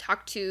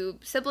 talked to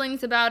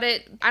siblings about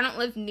it. I don't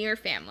live near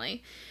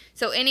family.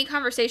 So any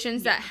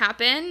conversations that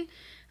happen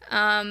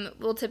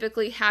will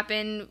typically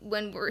happen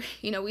when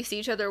we see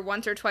each other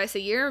once or twice a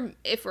year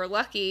if we're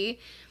lucky.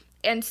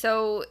 And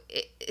so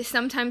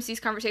sometimes these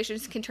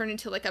conversations can turn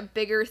into like a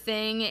bigger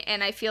thing.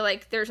 And I feel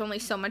like there's only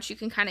so much you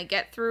can kind of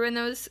get through in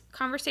those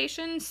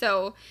conversations.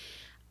 So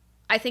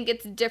I think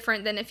it's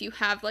different than if you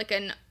have like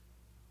an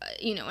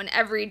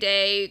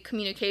everyday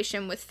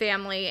communication with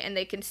family and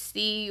they can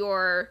see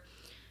your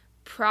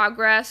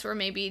progress or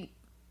maybe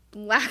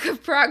lack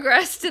of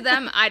progress to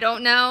them. I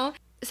don't know.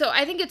 So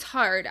I think it's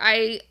hard.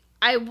 I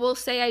will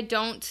say I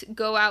don't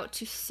go out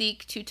to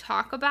seek to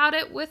talk about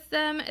it with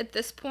them at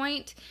this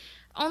point,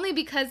 only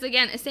because,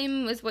 again,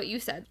 same as what you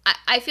said.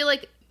 I feel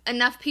like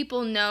enough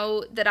people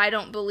know that I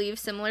don't believe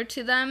similar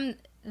to them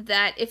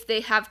that if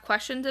they have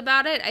questions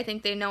about it, I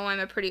think they know I'm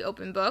a pretty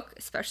open book,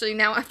 especially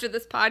now after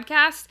this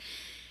podcast.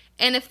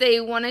 And if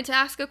they wanted to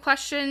ask a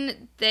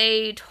question,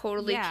 they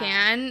totally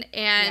can.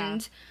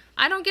 And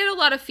I don't get a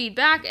lot of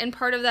feedback, and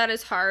part of that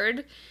is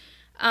hard.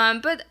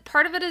 But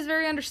part of it is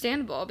very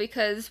understandable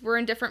because we're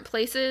in different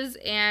places,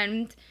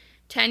 and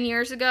 10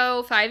 years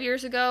ago, 5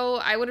 years ago,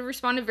 I would have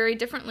responded very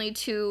differently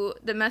to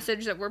the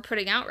message that we're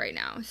putting out right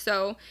now.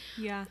 So,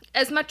 yeah,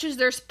 as much as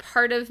there's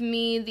part of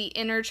me, the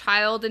inner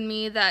child in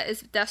me, that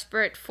is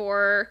desperate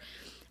for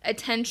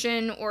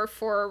attention or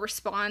for a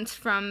response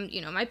from, you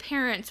know, my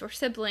parents or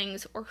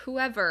siblings or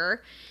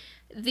whoever,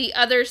 the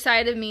other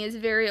side of me is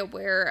very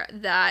aware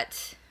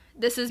that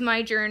this is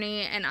my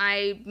journey, and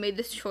I made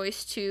this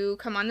choice to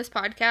come on this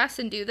podcast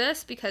and do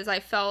this because I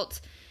felt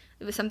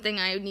it was something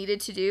I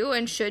needed to do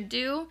and should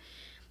do.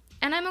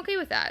 And I'm okay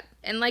with that.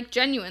 And, like,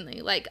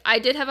 genuinely, like, I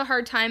did have a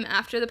hard time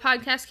after the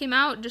podcast came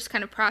out, just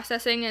kind of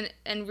processing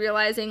and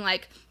realizing,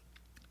 like,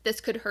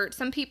 this could hurt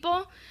some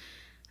people.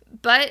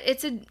 But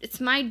it's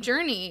my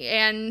journey,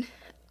 and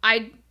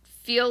I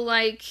feel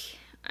like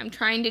I'm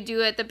trying to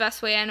do it the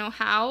best way I know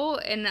how,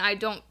 and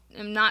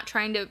I'm not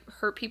trying to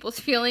hurt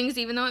people's feelings,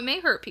 even though it may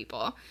hurt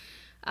people.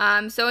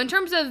 So in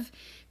terms of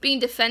being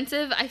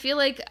defensive, I feel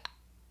like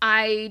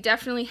I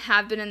definitely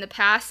have been in the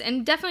past,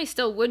 and definitely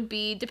still would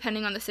be,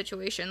 depending on the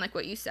situation, like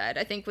what you said.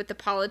 I think with the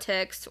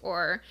politics,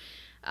 or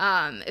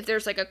if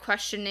there's, like, a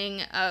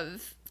questioning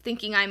of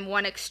thinking I'm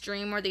one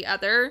extreme or the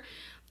other,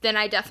 then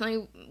I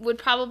definitely would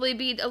probably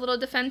be a little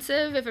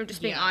defensive, if I'm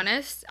just being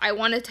honest. I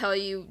want to tell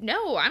you,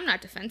 no, I'm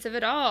not defensive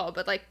at all,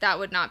 but, like, that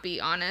would not be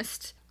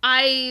honest.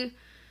 I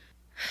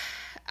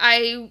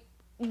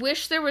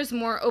wish there was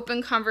more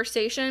open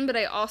conversation, but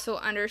I also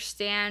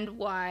understand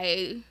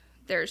why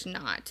there's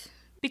not.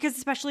 Because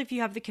especially if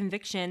you have the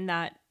conviction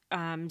that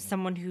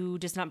someone who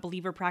does not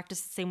believe or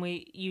practice the same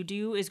way you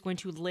do is going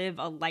to live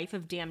a life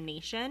of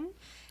damnation,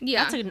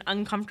 that's an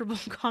uncomfortable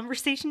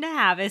conversation to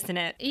have, isn't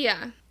it?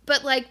 Yeah.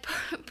 But, like,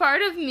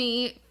 part of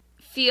me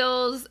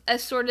feels a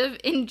sort of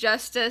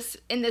injustice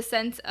in the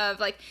sense of,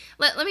 like,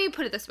 let me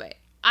put it this way.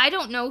 I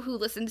don't know who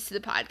listens to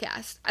the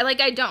podcast.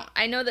 I don't.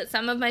 I know that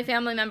some of my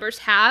family members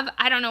have.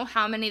 I don't know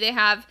how many they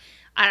have.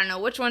 I don't know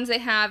which ones they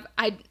have.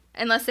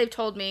 Unless they've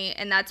told me,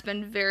 and that's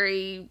been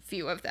very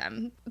few of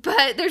them.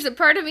 But there's a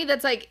part of me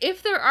that's like,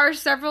 if there are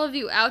several of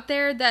you out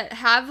there that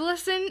have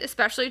listened,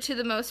 especially to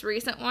the most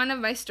recent one of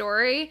my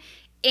story,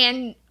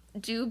 and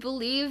do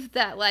believe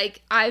that,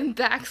 like, I'm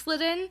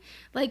backslidden,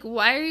 like,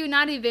 why are you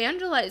not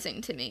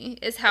evangelizing to me,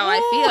 is how I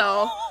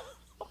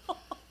feel.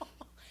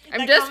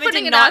 I'm just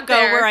putting it out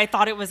there. Go where I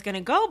thought it was going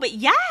to go, but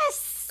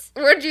yes!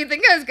 What do you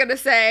think I was gonna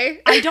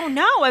say? I don't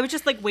know. I was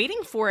just, like,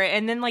 waiting for it,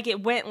 and then, like,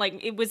 it went, like,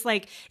 it was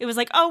like,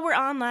 oh, we're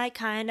on, like,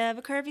 kind of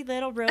a curvy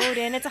little road,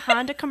 and it's a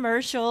Honda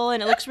commercial,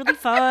 and it looks really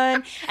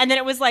fun, and then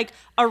it was, like,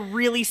 a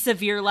really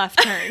severe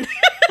left turn.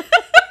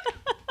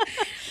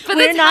 But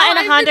we're not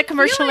in a Honda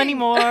commercial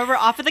anymore. We're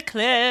off of the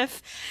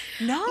cliff.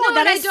 No,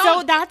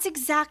 that's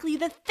exactly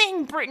the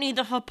thing, Brittany,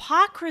 the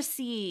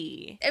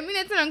hypocrisy. I mean,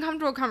 it's an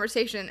uncomfortable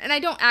conversation, and I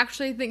don't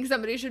actually think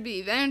somebody should be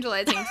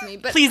evangelizing to me,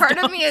 but part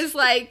of me is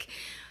like,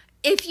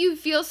 if you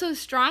feel so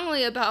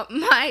strongly about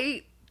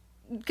my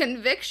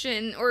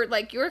conviction, or,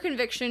 like, your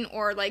conviction,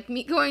 or, like,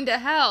 me going to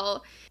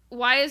hell,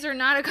 why is there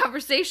not a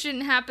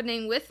conversation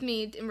happening with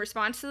me in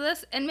response to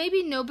this? And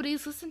maybe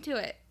nobody's listened to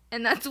it.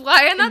 And that's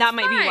why, and that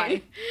might be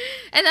why.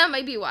 And that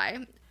might be why.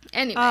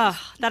 Anyways,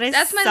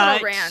 that's my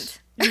little rant.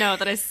 No,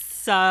 that is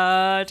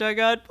such a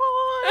good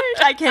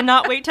point. I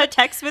cannot wait to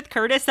text with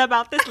Curtis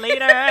about this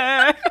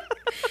later.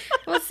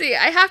 We'll see.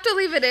 I have to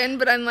leave it in,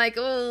 but I'm like,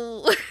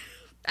 oh...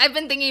 I've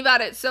been thinking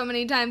about it so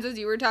many times as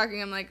you were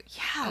talking. I'm like,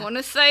 yeah, I want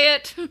to say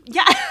it.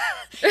 Yeah.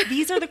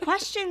 These are the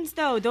questions,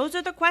 though. Those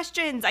are the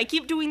questions. I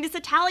keep doing this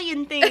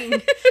Italian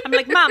thing. I'm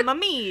like, Mamma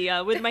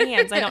mia, with my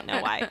hands. I don't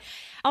know why.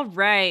 All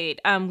right.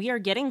 We are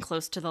getting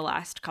close to the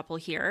last couple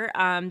here.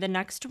 The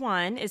next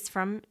one is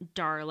from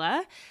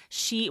Darla.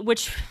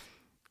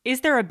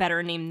 Is there a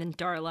better name than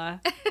Darla?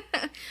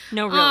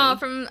 No, really.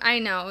 Oh, I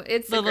know.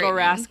 It's the Little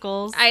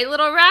Rascals.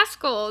 Little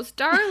Rascals.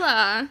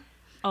 Darla.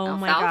 Oh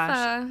my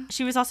gosh.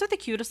 She was also the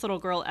cutest little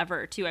girl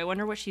ever, too. I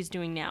wonder what she's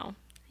doing now.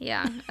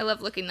 Yeah, I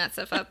love looking that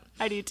stuff up.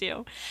 I do,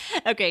 too.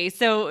 Okay,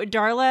 so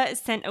Darla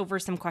sent over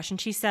some questions.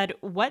 She said,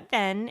 what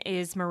then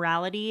is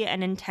morality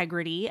and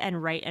integrity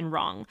and right and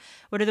wrong?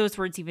 What do those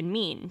words even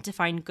mean?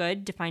 Define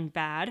good, define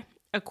bad.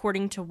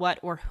 According to what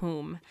or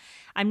whom?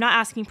 I'm not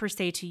asking per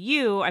se to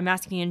you. I'm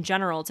asking in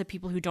general to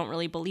people who don't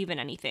really believe in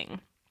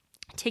anything.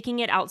 Taking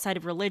it outside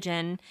of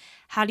religion,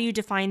 how do you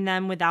define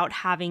them without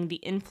having the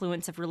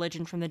influence of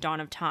religion from the dawn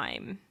of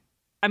time?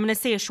 I'm going to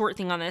say a short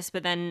thing on this,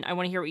 but then I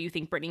want to hear what you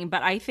think, Brittany.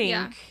 But I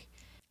think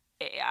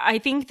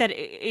that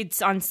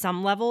it's on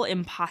some level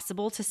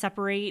impossible to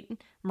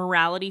separate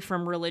morality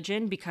from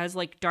religion because,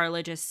 like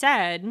Darla just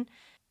said,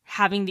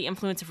 having the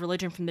influence of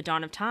religion from the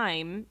dawn of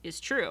time is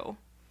true.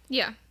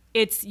 Yeah.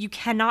 You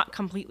cannot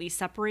completely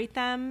separate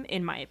them,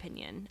 in my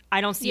opinion.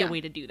 I don't see a way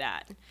to do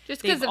that.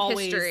 Just because of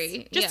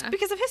history. Just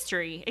because of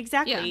history.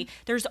 Exactly. Yeah.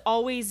 There's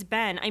always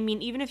been, I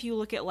mean, even if you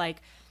look at,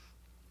 like,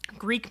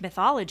 Greek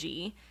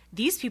mythology,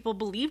 these people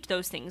believed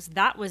those things.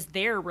 That was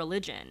their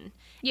religion.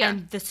 Yeah.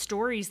 And the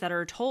stories that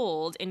are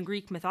told in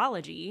Greek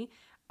mythology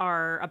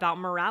are about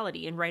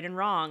morality and right and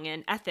wrong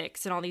and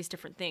ethics and all these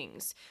different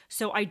things.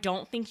 So I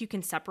don't think you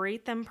can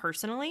separate them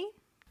personally.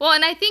 Well,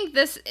 and I think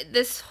this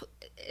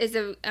is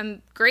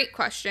a great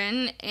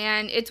question,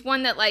 and it's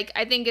one that, like,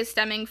 I think is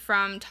stemming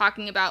from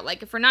talking about,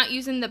 like, if we're not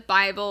using the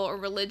Bible or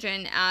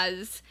religion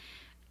as,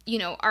 you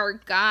know, our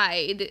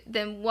guide,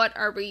 then what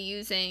are we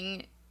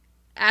using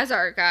as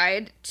our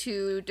guide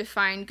to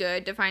define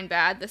good, define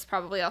bad? This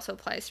probably also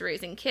applies to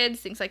raising kids,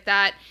 things like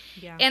that.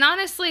 Yeah. And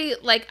honestly,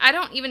 like, I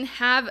don't even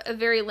have a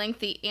very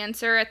lengthy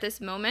answer at this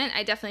moment.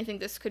 I definitely think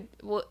this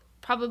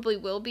probably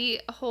will be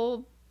a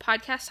whole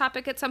podcast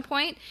topic at some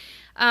point.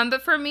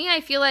 But for me,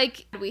 I feel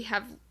like we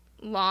have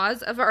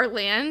laws of our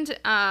land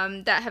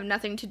that have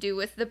nothing to do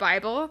with the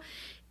Bible.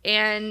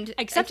 And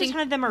except a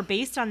ton of them are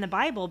based on the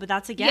Bible, but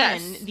that's,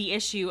 again, the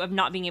issue of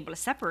not being able to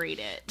separate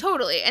it.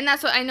 Totally. And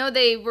that's what I know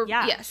they were.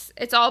 Yeah. Yes.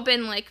 It's all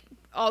been, like,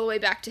 all the way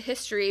back to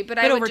history. But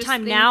over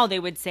time now they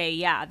would say,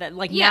 that,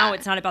 like, now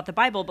it's not about the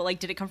Bible, but, like,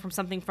 did it come from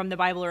something from the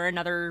Bible or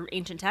another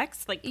ancient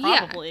text? Like,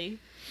 probably. Yeah.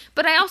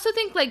 But I also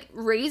think, like,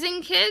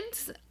 raising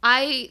kids,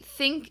 I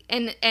think,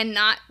 and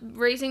not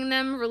raising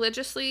them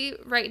religiously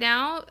right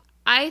now,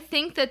 I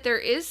think that there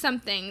is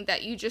something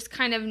that you just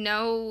kind of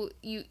know,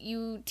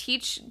 you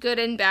teach good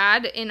and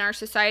bad in our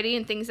society,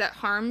 and things that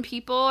harm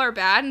people are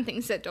bad and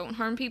things that don't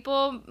harm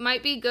people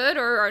might be good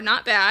or are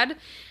not bad.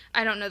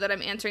 I don't know that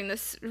I'm answering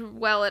this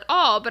well at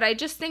all, but I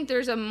just think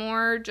there's a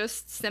more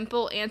just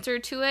simple answer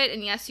to it.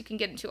 And yes, you can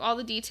get into all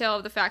the detail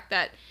of the fact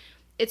that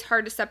it's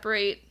hard to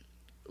separate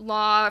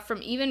law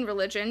from even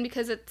religion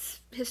because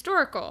it's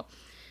historical.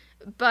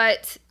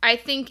 But I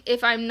think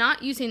if I'm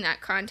not using that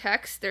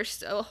context, there's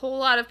still a whole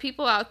lot of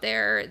people out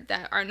there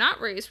that are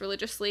not raised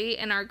religiously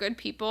and are good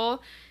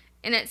people,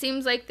 and it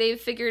seems like they've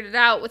figured it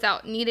out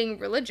without needing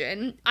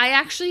religion. I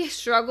actually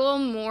struggle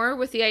more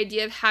with the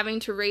idea of having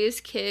to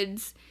raise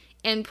kids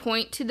and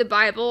point to the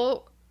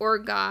Bible or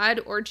God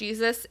or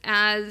Jesus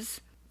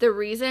as the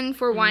reason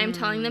for why I'm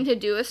telling them to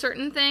do a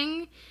certain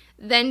thing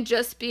than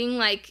just being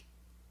like,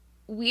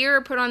 we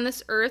are put on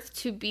this earth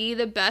to be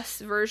the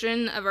best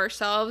version of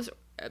ourselves,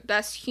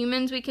 best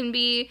humans we can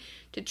be,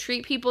 to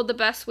treat people the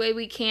best way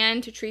we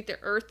can, to treat the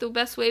earth the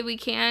best way we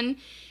can.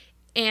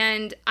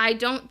 And I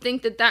don't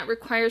think that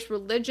requires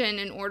religion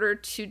in order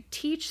to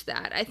teach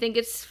that. I think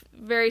it's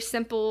very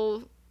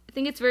simple.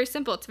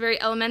 It's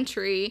very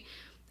elementary.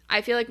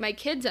 I feel like my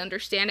kids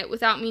understand it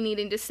without me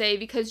needing to say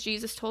because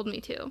Jesus told me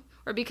to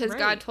or because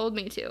God told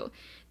me to.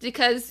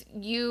 Because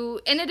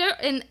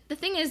and the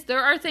thing is,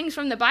 there are things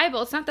from the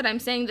Bible. It's not that I'm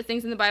saying the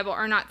things in the Bible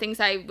are not things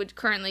I would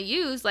currently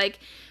use, like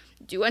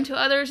do unto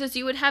others as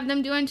you would have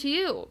them do unto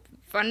you.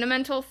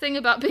 Fundamental thing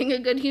about being a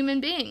good human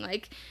being,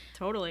 like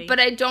totally. But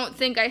I don't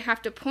think I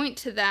have to point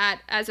to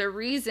that as a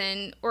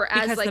reason or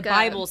as because like the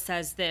Bible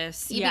says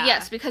this. Yeah.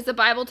 Yes, because the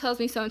Bible tells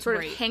me so and sort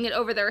of hang it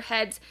over their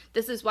heads.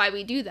 This is why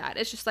we do that.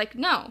 It's just like,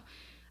 no.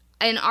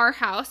 In our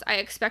house, I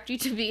expect you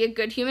to be a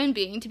good human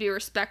being, to be a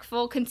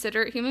respectful,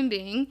 considerate human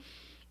being.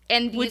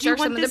 And these are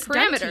some of the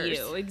parameters. Done to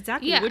you?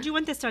 Exactly. Yeah. Would you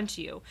want this done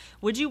to you?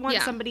 Would you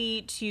want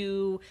somebody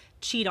to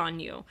cheat on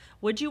you?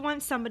 Would you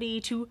want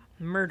somebody to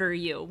murder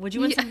you? Would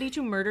you want somebody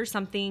to murder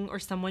something or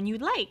someone you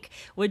like?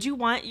 Would you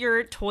want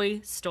your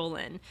toy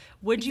stolen?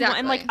 Would you want,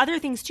 and like other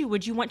things too,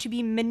 would you want to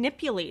be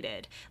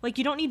manipulated? Like,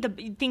 you don't need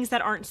the things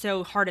that aren't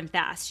so hard and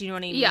fast, you know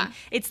what I mean? Yeah.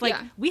 It's like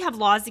we have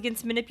laws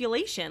against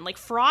manipulation, like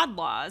fraud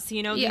laws,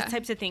 you know, these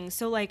types of things.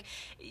 So like,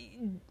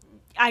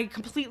 I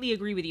completely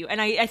agree with you. And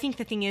I think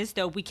the thing is,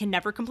 though, we can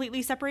never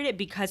completely separate it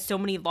because so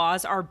many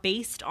laws are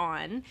based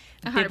on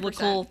 100%.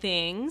 Biblical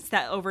things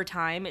that over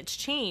time it's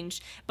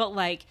changed. But,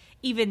 like,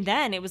 even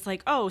then it was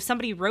like, oh,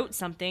 somebody wrote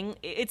something.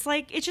 It's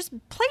like, it's just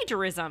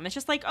plagiarism. It's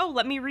just like, oh,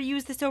 let me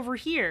reuse this over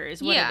here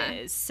is what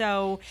it is.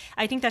 So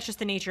I think that's just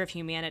the nature of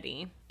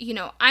humanity. You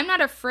know, I'm not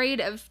afraid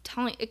of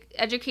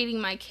educating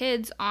my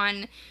kids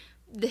on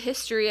the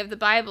history of the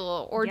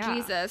Bible or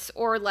Jesus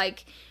or,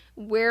 like,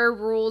 where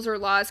rules or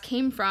laws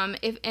came from,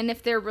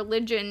 if they're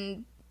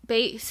religion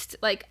based,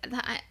 like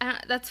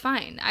that's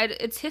fine.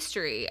 It's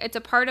history. It's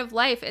a part of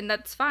life, and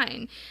that's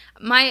fine.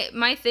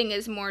 My thing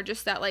is more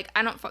just that, like,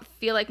 I don't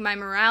feel like my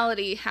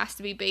morality has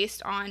to be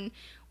based on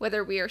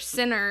whether we are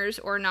sinners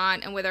or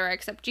not, and whether I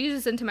accept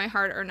Jesus into my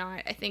heart or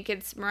not. I think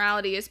its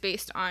morality is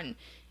based on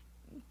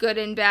good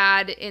and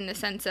bad in the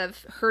sense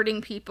of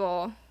hurting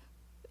people,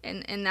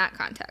 in that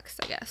context,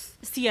 I guess.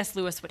 C.S.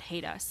 Lewis would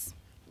hate us.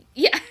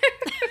 Yeah.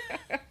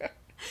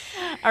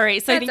 All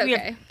right, so I think we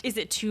have, is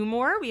it 2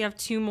 more? We have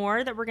 2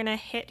 more that we're going to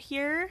hit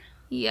here.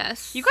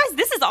 Yes. You guys,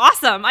 this is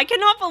awesome. I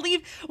cannot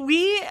believe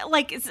we,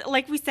 like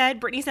we said,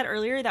 Brittany said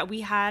earlier that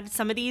we had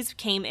some of these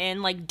came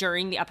in like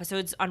during the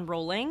episodes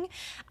unrolling.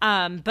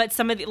 But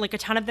some of the, like a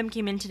ton of them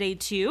came in today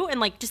too.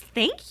 And like, just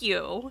thank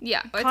you.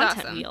 Yeah. It's Content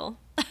awesome. Wheel.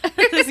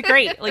 This is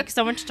great. Like,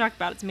 so much to talk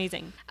about. It's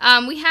amazing.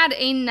 We had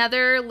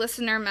another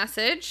listener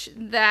message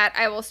that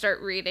I will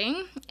start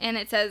reading. And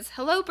it says,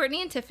 "Hello,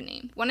 Brittany and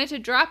Tiffany. Wanted to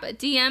drop a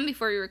DM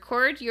before you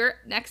record your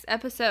next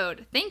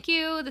episode. Thank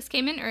you." This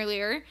came in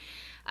earlier.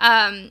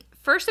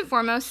 First and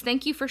foremost,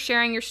 thank you for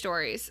sharing your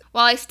stories.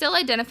 While I still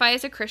identify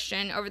as a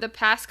Christian, over the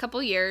past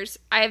couple years,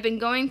 I have been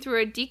going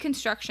through a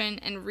deconstruction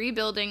and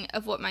rebuilding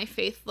of what my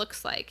faith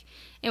looks like.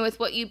 And with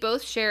what you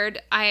both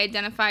shared, I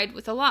identified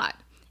with a lot.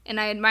 And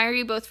I admire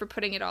you both for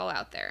putting it all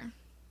out there.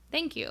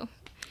 Thank you.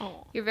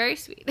 Oh, you're very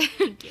sweet.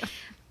 Thank you.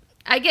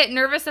 I get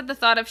nervous at the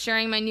thought of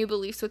sharing my new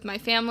beliefs with my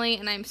family,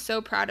 and I'm so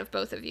proud of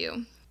both of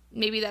you.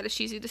 Maybe that is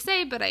cheesy to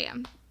say, but I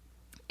am.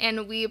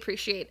 And we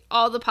appreciate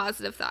all the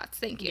positive thoughts.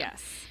 Thank you.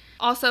 Yes.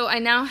 Also, I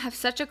now have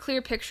such a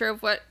clear picture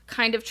of what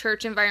kind of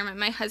church environment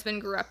my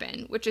husband grew up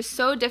in, which is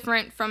so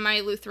different from my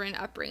Lutheran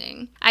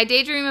upbringing. I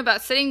daydream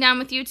about sitting down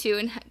with you two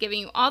and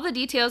giving you all the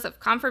details of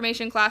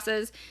confirmation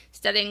classes,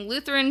 studying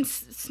Lutheran's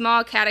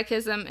small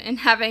catechism, and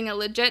having a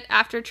legit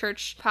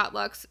after-church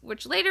potlucks,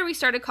 which later we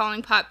started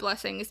calling pot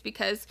blessings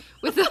because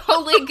with the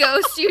Holy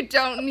Ghost, you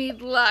don't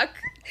need luck.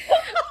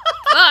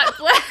 Pot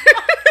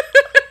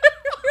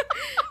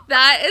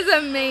That is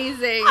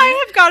amazing.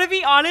 I have got to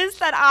be honest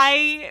that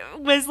I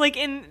was like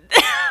I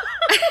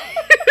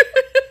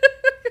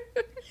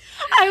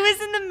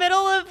was in the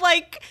middle of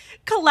like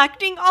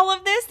collecting all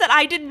of this that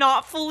I did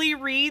not fully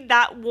read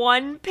that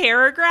one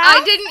paragraph.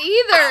 I didn't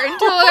either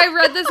until I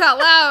read this out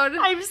loud.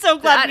 I'm so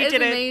glad we did it.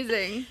 That is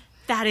amazing.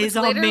 That is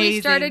amazing. Later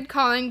we started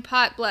calling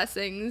pot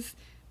blessings.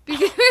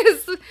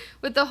 Because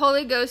with the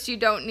Holy Ghost, you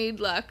don't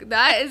need luck.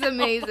 That is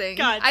amazing. Oh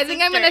God, I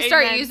think I'm going to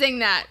start using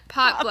that.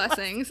 Pot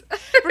blessings.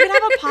 We're going to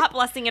have a pot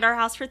blessing at our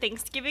house for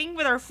Thanksgiving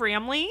with our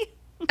family.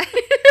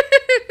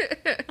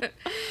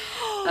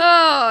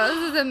 Oh,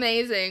 this is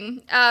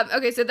amazing.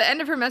 Okay, so the end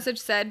of her message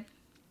said,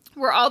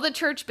 where all the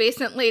church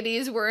basement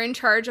ladies were in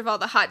charge of all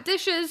the hot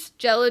dishes,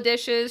 Jell-O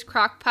dishes,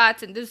 crock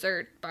pots, and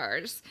dessert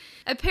bars.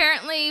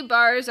 Apparently,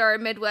 bars are a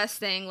Midwest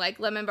thing,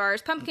 like lemon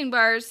bars, pumpkin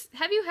bars.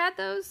 Have you had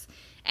those?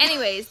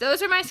 Anyways,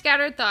 those are my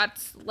scattered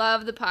thoughts.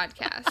 Love the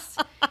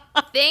podcast.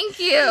 Thank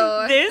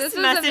you. This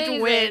message amazing.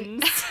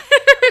 Wins.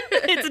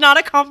 It's not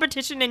a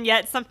competition, and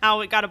yet somehow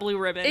it got a blue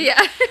ribbon.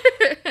 Yeah.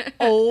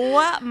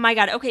 Oh my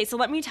God. Okay, so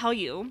let me tell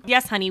you.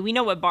 Yes, honey, we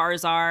know what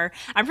bars are.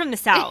 I'm from the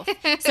South.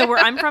 So where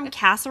I'm from,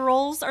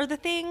 casseroles are the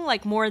thing,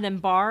 like more than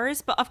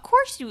bars. But of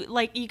course, you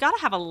got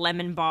to have a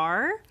lemon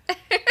bar.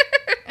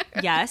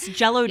 Yes,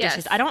 Jell-O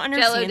dishes. I don't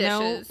understand,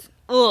 Jell-O dishes.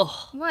 Though. Ugh.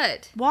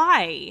 What?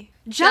 Why?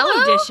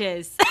 Jell-O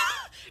dishes.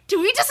 Do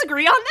we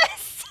disagree on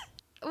this?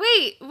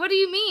 Wait, what do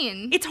you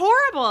mean? It's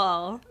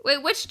horrible.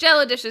 Wait, which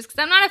Jell-O dishes? Because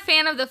I'm not a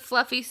fan of the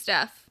fluffy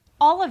stuff.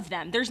 All of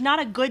them. There's not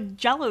a good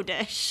Jell-O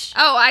dish.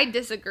 Oh, I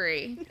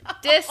disagree.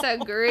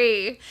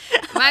 Disagree.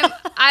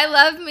 I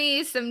love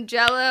me some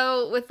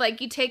Jell-O with, like,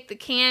 you take the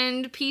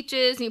canned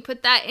peaches and you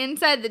put that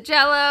inside the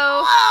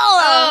Jell-O.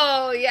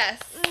 Oh,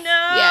 yes. No.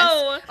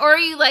 Yes. Or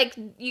you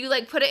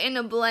put it in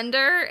a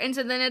blender, and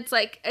so then it's,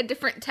 like, a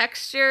different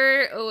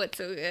texture. Oh, it's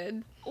so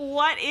good.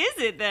 What is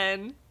it,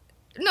 then?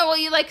 No, well,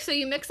 you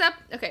mix up,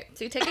 okay,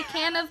 so you take a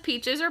can of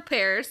peaches or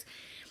pears,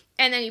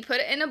 and then you put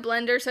it in a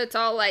blender so it's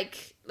all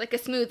like a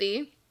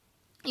smoothie.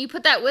 You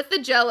put that with the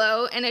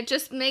Jell-O, and it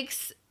just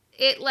makes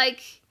it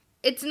like,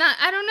 it's not,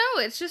 I don't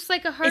know, it's just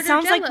like a harder Jell-O.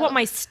 It sounds like what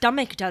my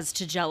stomach does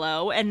to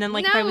Jell-O, and then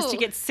like if I was to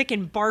get sick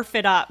and barf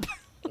it up.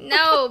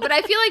 No, but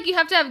I feel like you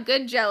have to have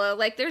good Jell-O.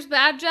 Like, there's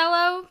bad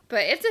Jell-O,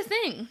 but it's a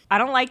thing. I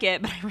don't like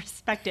it, but I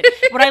respect it.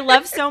 What I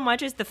love so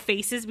much is the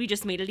faces we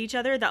just made at each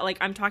other that, like,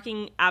 I'm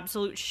talking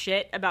absolute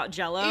shit about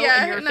Jell-O,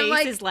 and your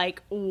face is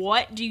like,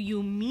 what do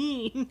you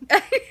mean?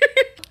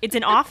 It's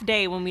an off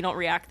day when we don't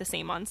react the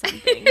same on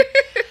something.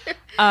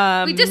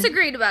 We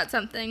disagreed about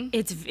something.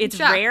 It's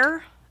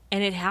rare,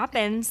 and it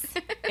happens,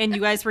 and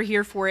you guys were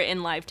here for it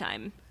in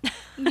lifetime.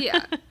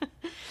 Yeah.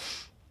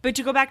 But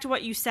to go back to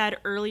what you said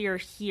earlier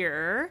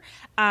here,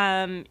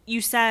 she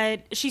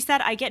said,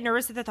 I get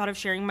nervous at the thought of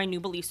sharing my new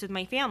beliefs with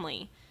my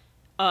family.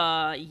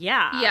 Yeah.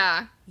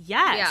 Yeah. Yes.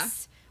 Yeah.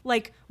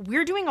 Like,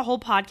 we're doing a whole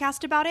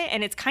podcast about it,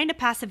 and it's kind of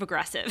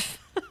passive-aggressive.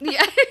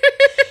 Yeah.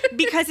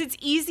 Because it's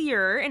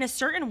easier, in a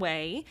certain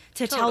way,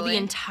 to tell the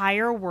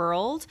entire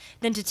world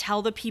than to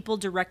tell the people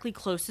directly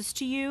closest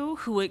to you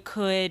who it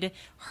could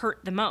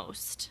hurt the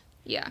most.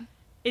 Yeah.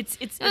 It's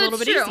a little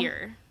bit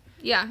easier.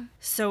 Yeah.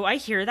 So I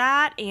hear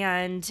that,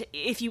 and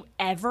if you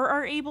ever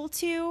are able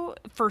to,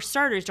 for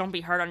starters, don't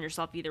be hard on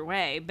yourself either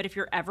way, but if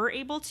you're ever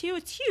able to,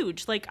 it's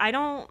huge. Like, I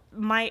don't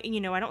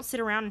sit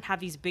around and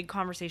have these big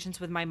conversations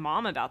with my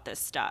mom about this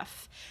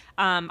stuff.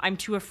 I'm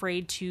too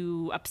afraid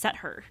to upset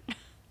her.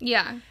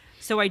 Yeah.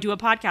 So I do a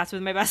podcast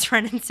with my best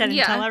friend instead and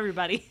tell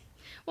everybody.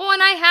 Well,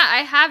 and I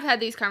have had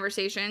these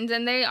conversations,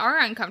 and they are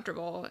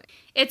uncomfortable.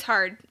 It's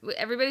hard.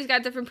 Everybody's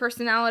got different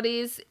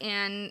personalities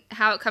and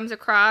how it comes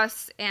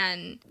across,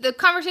 and the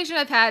conversations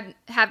I've had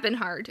have been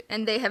hard,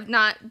 and they have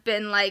not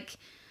been like,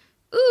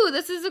 ooh,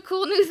 this is a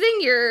cool new thing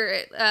you're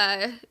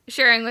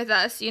sharing with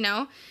us, you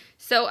know?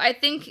 So I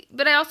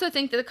also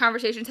think that the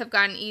conversations have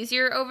gotten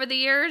easier over the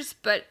years,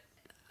 but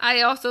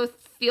I also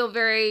feel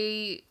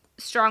very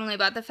strongly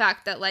about the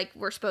fact that, like,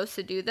 we're supposed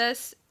to do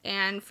this.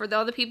 And for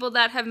all the people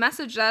that have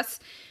messaged us,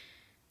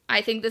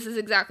 I think this is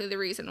exactly the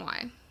reason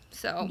why.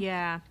 So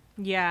yeah.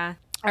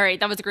 All right,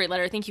 that was a great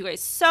letter. Thank you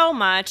guys so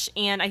much.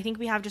 And I think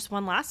we have just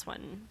one last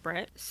one,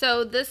 Britt.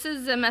 So this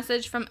is a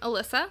message from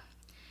Alyssa.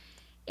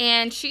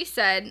 And she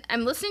said,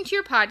 I'm listening to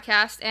your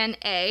podcast, and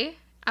A,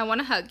 I want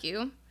to hug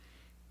you.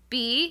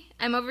 B,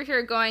 I'm over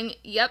here going,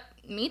 yep,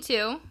 me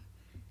too.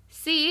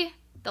 C,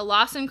 the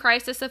loss and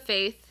crisis of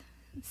faith.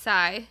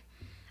 Sigh.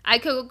 I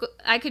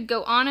could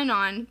go on and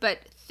on, but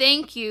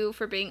thank you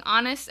for being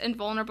honest and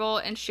vulnerable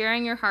and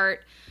sharing your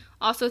heart.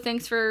 Also,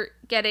 thanks for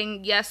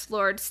getting "Yes,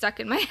 Lord" stuck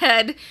in my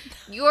head.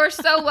 You're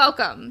so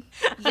welcome.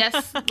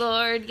 Yes,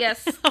 Lord.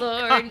 Yes,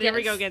 Lord. God, here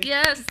we go again.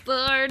 Yes,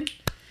 Lord.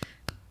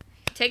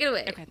 Take it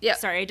away. Okay. Yep.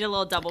 Sorry, I did a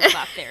little double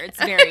clap there. It's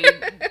very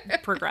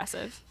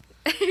progressive.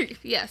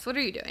 Yes. What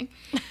are you doing?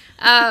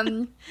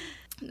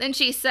 Then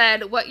she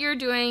said, what you're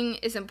doing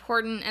is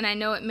important, and I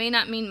know it may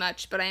not mean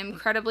much, but I am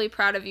incredibly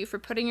proud of you for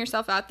putting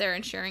yourself out there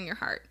and sharing your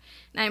heart.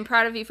 And I am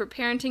proud of you for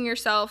parenting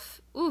yourself.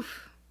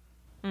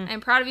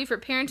 I'm proud of you for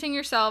parenting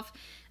yourself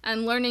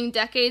and learning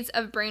decades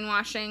of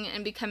brainwashing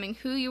and becoming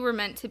who you were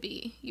meant to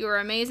be. You are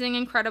amazing,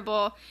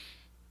 incredible,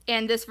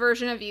 and this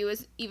version of you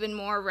is even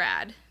more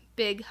rad.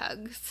 Big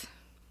hugs.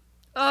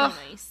 Oh,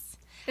 so nice.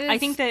 I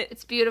think that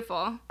it's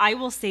beautiful. I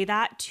will say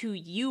that to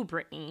you,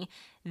 Brittany.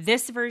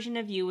 This version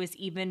of you is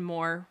even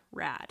more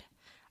rad.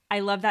 I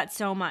love that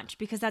so much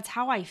because that's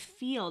how I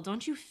feel.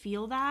 Don't you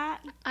feel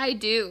that? I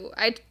do.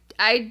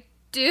 I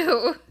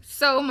do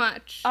so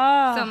much.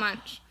 So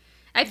much.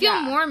 I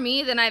feel more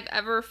me than I've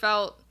ever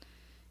felt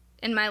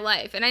in my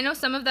life. And I know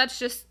some of that's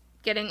just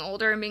getting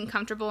older and being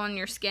comfortable in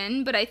your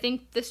skin, but I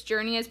think this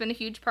journey has been a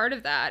huge part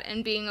of that,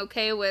 and being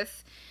okay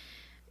with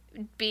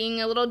being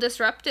a little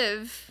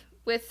disruptive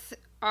with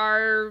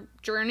our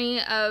journey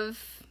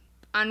of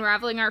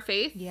unraveling our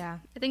faith. Yeah.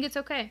 I think it's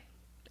okay.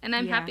 And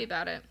I'm happy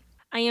about it.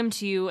 I am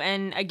too.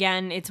 And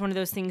again, it's one of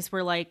those things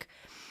where, like,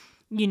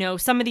 you know,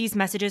 some of these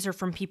messages are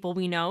from people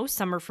we know,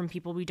 some are from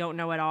people we don't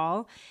know at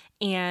all.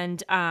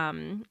 And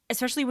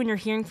especially when you're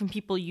hearing from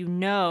people you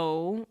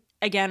know,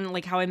 again,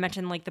 like how I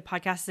mentioned, like the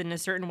podcast in a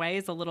certain way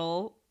is a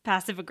little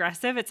passive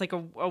aggressive. It's like a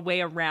way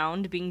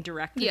around being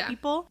direct with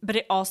people. But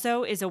it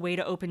also is a way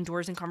to open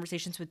doors and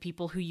conversations with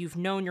people who you've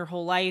known your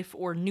whole life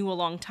or knew a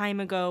long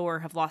time ago or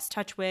have lost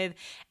touch with,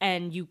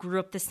 and you grew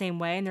up the same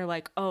way, and they're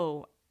like,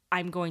 oh,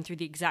 I'm going through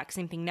the exact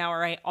same thing now,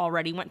 or I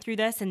already went through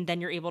this. And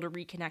then you're able to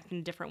reconnect in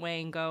a different way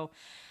and go,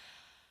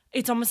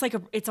 it's almost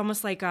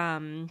like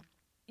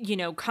you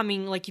know,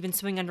 coming, like you've been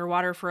swimming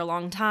underwater for a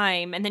long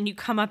time, and then you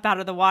come up out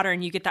of the water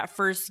and you get that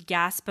first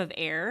gasp of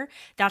air.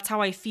 That's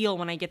how I feel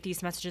when I get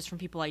these messages from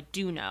people I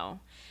do know.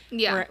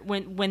 Yeah.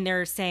 When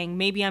they're saying,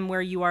 maybe I'm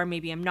where you are,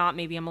 maybe I'm not,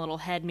 maybe I'm a little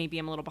ahead, maybe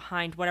I'm a little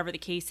behind, whatever the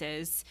case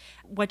is.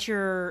 What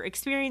you're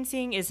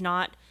experiencing is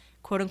not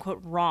quote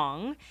unquote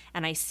wrong,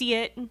 and I see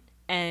it,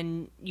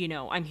 and, you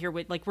know, I'm here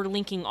with, like, we're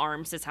linking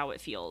arms is how it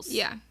feels.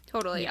 Yeah,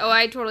 totally. Yeah. Oh,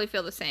 I totally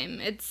feel the same.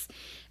 It's,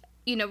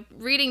 you know,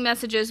 reading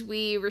messages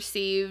we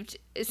received,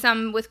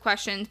 some with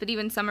questions, but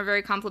even some are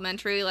very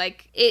complimentary.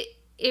 Like,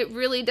 it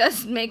really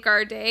does make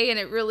our day, and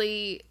it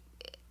really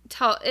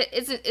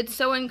it's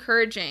so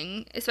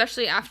encouraging,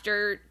 especially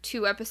after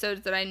 2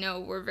 episodes that I know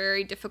were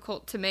very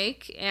difficult to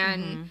make,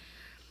 and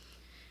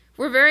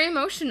we're very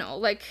emotional.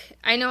 Like,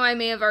 I've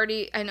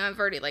already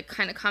like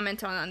kind of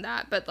commented on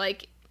that, but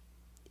like,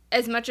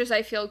 as much as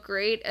I feel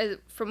great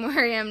from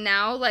where I am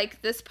now,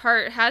 like, this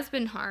part has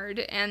been hard,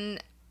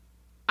 and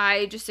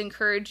I just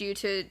encourage you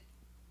to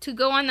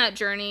go on that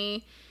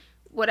journey,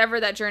 whatever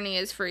that journey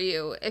is for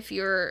you. If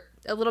you're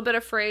a little bit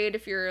afraid,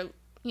 if you're,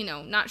 you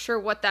know, not sure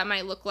what that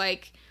might look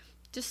like,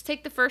 just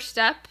take the first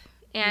step.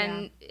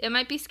 And it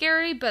might be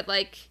scary, but,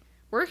 like,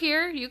 we're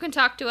here. You can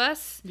talk to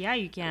us. Yeah,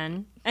 you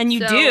can. And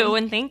you do,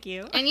 and thank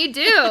you. And you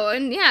do,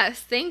 and yes,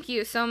 thank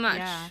you so much.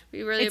 Yeah.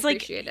 We really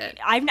appreciate it.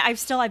 I've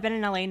been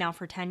in LA now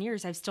for 10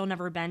 years. I've still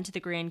never been to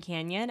the Grand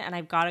Canyon, and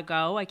I've got to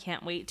go. I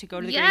can't wait to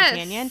go to the Grand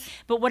Canyon.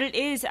 But what it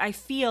is, I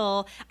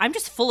feel, I'm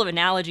just full of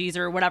analogies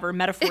or whatever,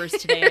 metaphors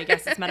today. I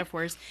guess it's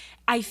metaphors.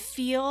 I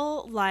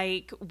feel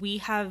like we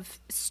have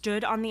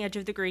stood on the edge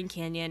of the Grand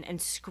Canyon and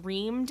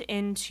screamed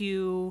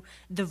into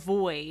the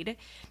void,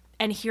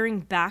 and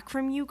hearing back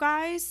from you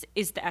guys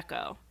is the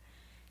echo.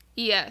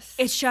 Yes.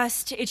 It's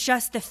just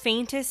the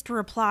faintest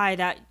reply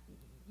that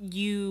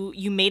you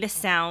made a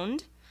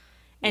sound,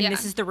 and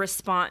this is the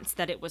response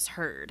that it was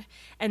heard.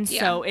 And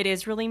so it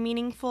is really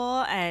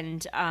meaningful.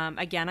 And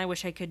again, I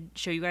wish I could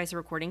show you guys a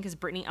recording, because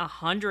Brittany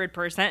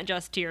 100%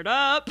 just teared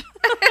up.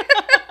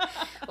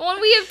 Well,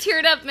 we have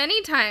teared up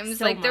many times.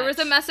 So like, there was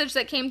a message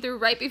that came through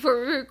right before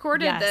we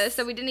recorded this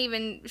that we didn't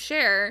even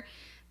share,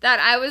 that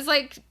I was,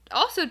 like,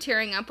 also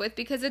tearing up with,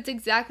 because it's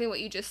exactly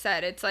what you just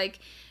said. It's like,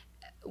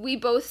 we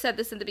both said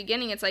this at the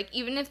beginning. It's like,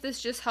 even if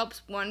this just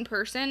helps one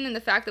person, and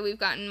the fact that we've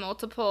gotten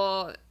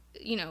multiple,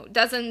 you know,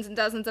 dozens and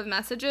dozens of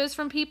messages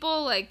from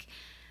people, like,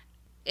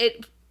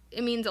 it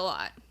means a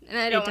lot. And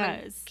I don't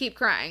want to keep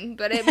crying,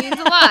 but it means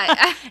a lot.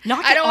 I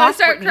don't want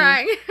to start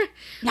crying.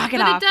 Knock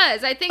it off. But it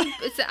does. I think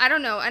I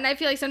don't know. And I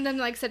feel like sometimes I'm,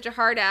 like, such a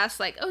hard ass,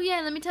 like, oh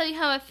yeah, let me tell you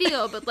how I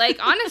feel. But, like,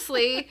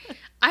 honestly,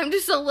 I'm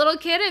just a little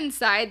kid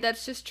inside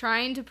that's just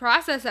trying to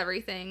process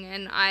everything,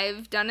 and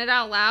I've done it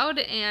out loud,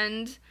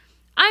 and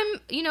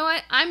you know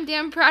what? I'm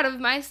damn proud of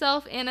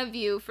myself and of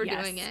you for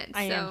doing it.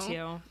 I am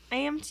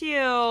too.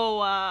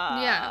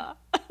 Yeah.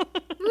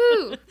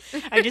 Woo!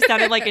 I just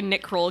sounded like a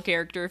Nick Kroll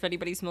character, if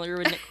anybody's familiar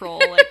with Nick Kroll,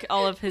 like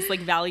all of his like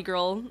Valley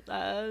Girl.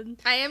 I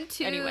am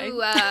too. Anyway.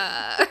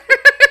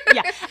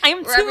 Yeah, I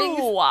am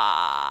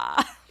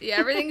too. Yeah,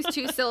 everything's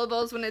 2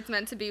 syllables when it's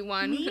meant to be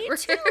 1. Me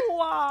too.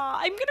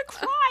 I'm gonna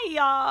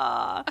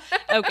cry.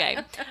 Okay.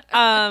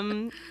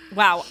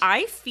 Wow.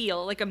 I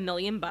feel like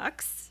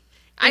 $1,000,000.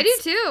 I do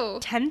too.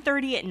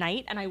 10:30 at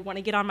night, and I want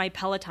to get on my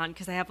Peloton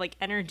because I have like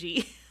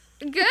energy.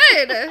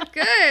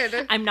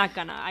 Good. I'm not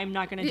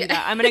gonna do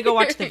that. I'm gonna go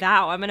watch The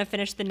Vow. I'm gonna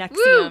finish the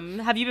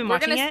NXIVM. Have you been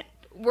watching it?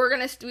 We were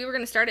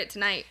gonna start it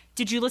tonight.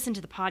 Did you listen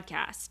to the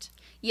podcast?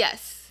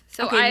 Yes.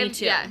 So me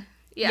too. Yeah.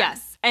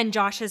 Yes. And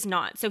Josh has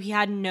not. So he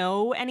had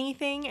no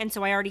anything, and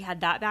so I already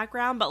had that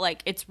background, but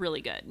like it's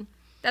really good.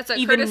 That's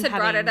what Curtis had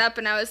brought it up,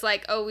 and I was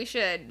like, oh, we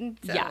should.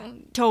 So. Yeah,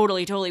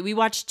 totally. We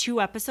watched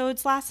 2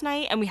 episodes last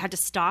night, and we had to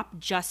stop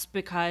just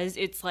because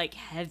it's like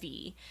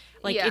heavy.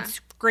 Like it's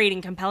great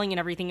and compelling and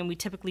everything, and we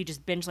typically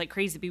just binge like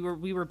crazy.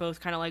 We were both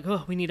kind of like,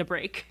 oh, we need a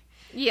break.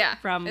 Yeah.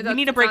 We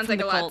need a break from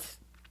the cult.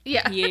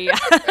 Yeah. Yeah.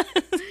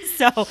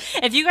 So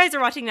if you guys are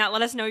watching that,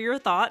 let us know your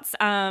thoughts.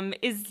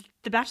 Is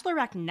The Bachelor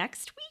back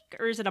next week,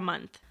 or is it a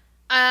month?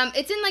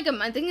 It's in like a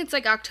month. I think it's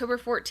like October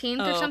 14th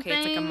or something. Okay,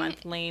 it's like a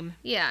month. Lame.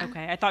 Yeah.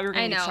 Okay, I thought we were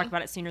going to talk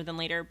about it sooner than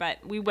later,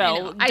 but we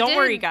will. Don't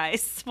worry,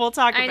 guys. We'll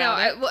talk about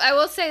it. I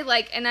will say,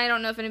 like, and I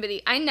don't know if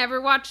anybody... I never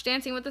watched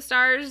Dancing with the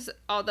Stars,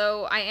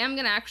 although I am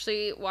going to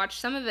actually watch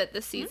some of it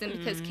this season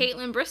because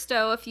Caitlin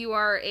Bristow, if you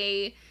are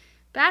a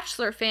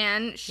Bachelor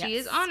fan, she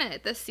is on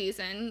it this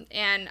season.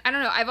 And I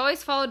don't know. I've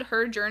always followed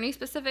her journey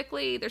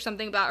specifically. There's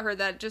something about her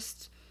that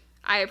just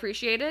I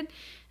appreciated.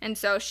 And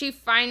so she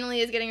finally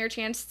is getting her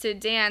chance to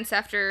dance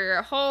after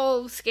a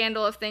whole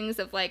scandal of things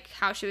of like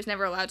how she was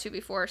never allowed to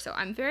before. So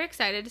I'm very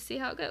excited to see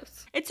how it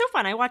goes. It's so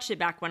fun. I watched it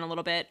back when a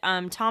little bit.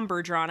 Tom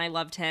Bergeron, I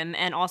loved him.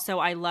 And also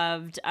I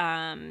loved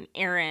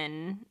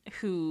Erin,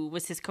 who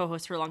was his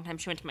co-host for a long time.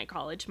 She went to my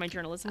college, my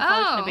journalism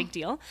college. No big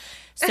deal.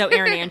 So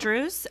Erin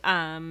Andrews,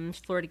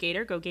 Florida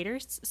Gator, go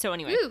Gators. So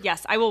anyway,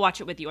 yes, I will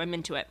watch it with you. I'm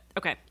into it.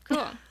 Okay.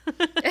 Cool.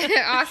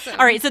 Awesome.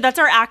 All right. So that's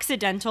our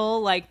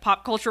accidental like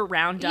pop culture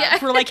roundup. Yeah.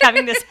 We're like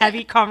having this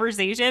heavy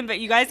conversation, but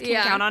you guys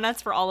can count on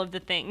us for all of the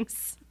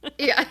things.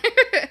 Yeah.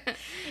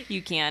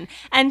 You can.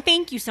 And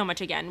thank you so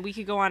much again. We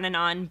could go on and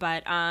on,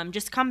 but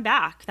just come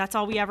back. That's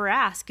all we ever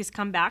ask is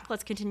come back.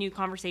 Let's continue the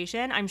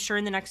conversation. I'm sure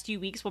in the next few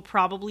weeks in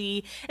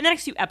the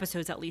next few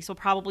episodes at least, we'll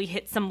probably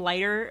hit some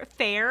lighter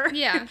fare.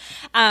 Yeah.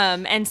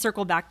 And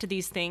circle back to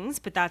these things,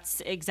 but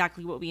that's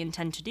exactly what we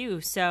intend to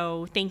do.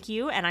 So thank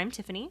you. And I'm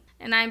Tiffany.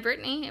 And I'm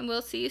Brittany, and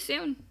we'll see you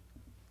soon.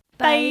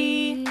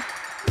 Bye.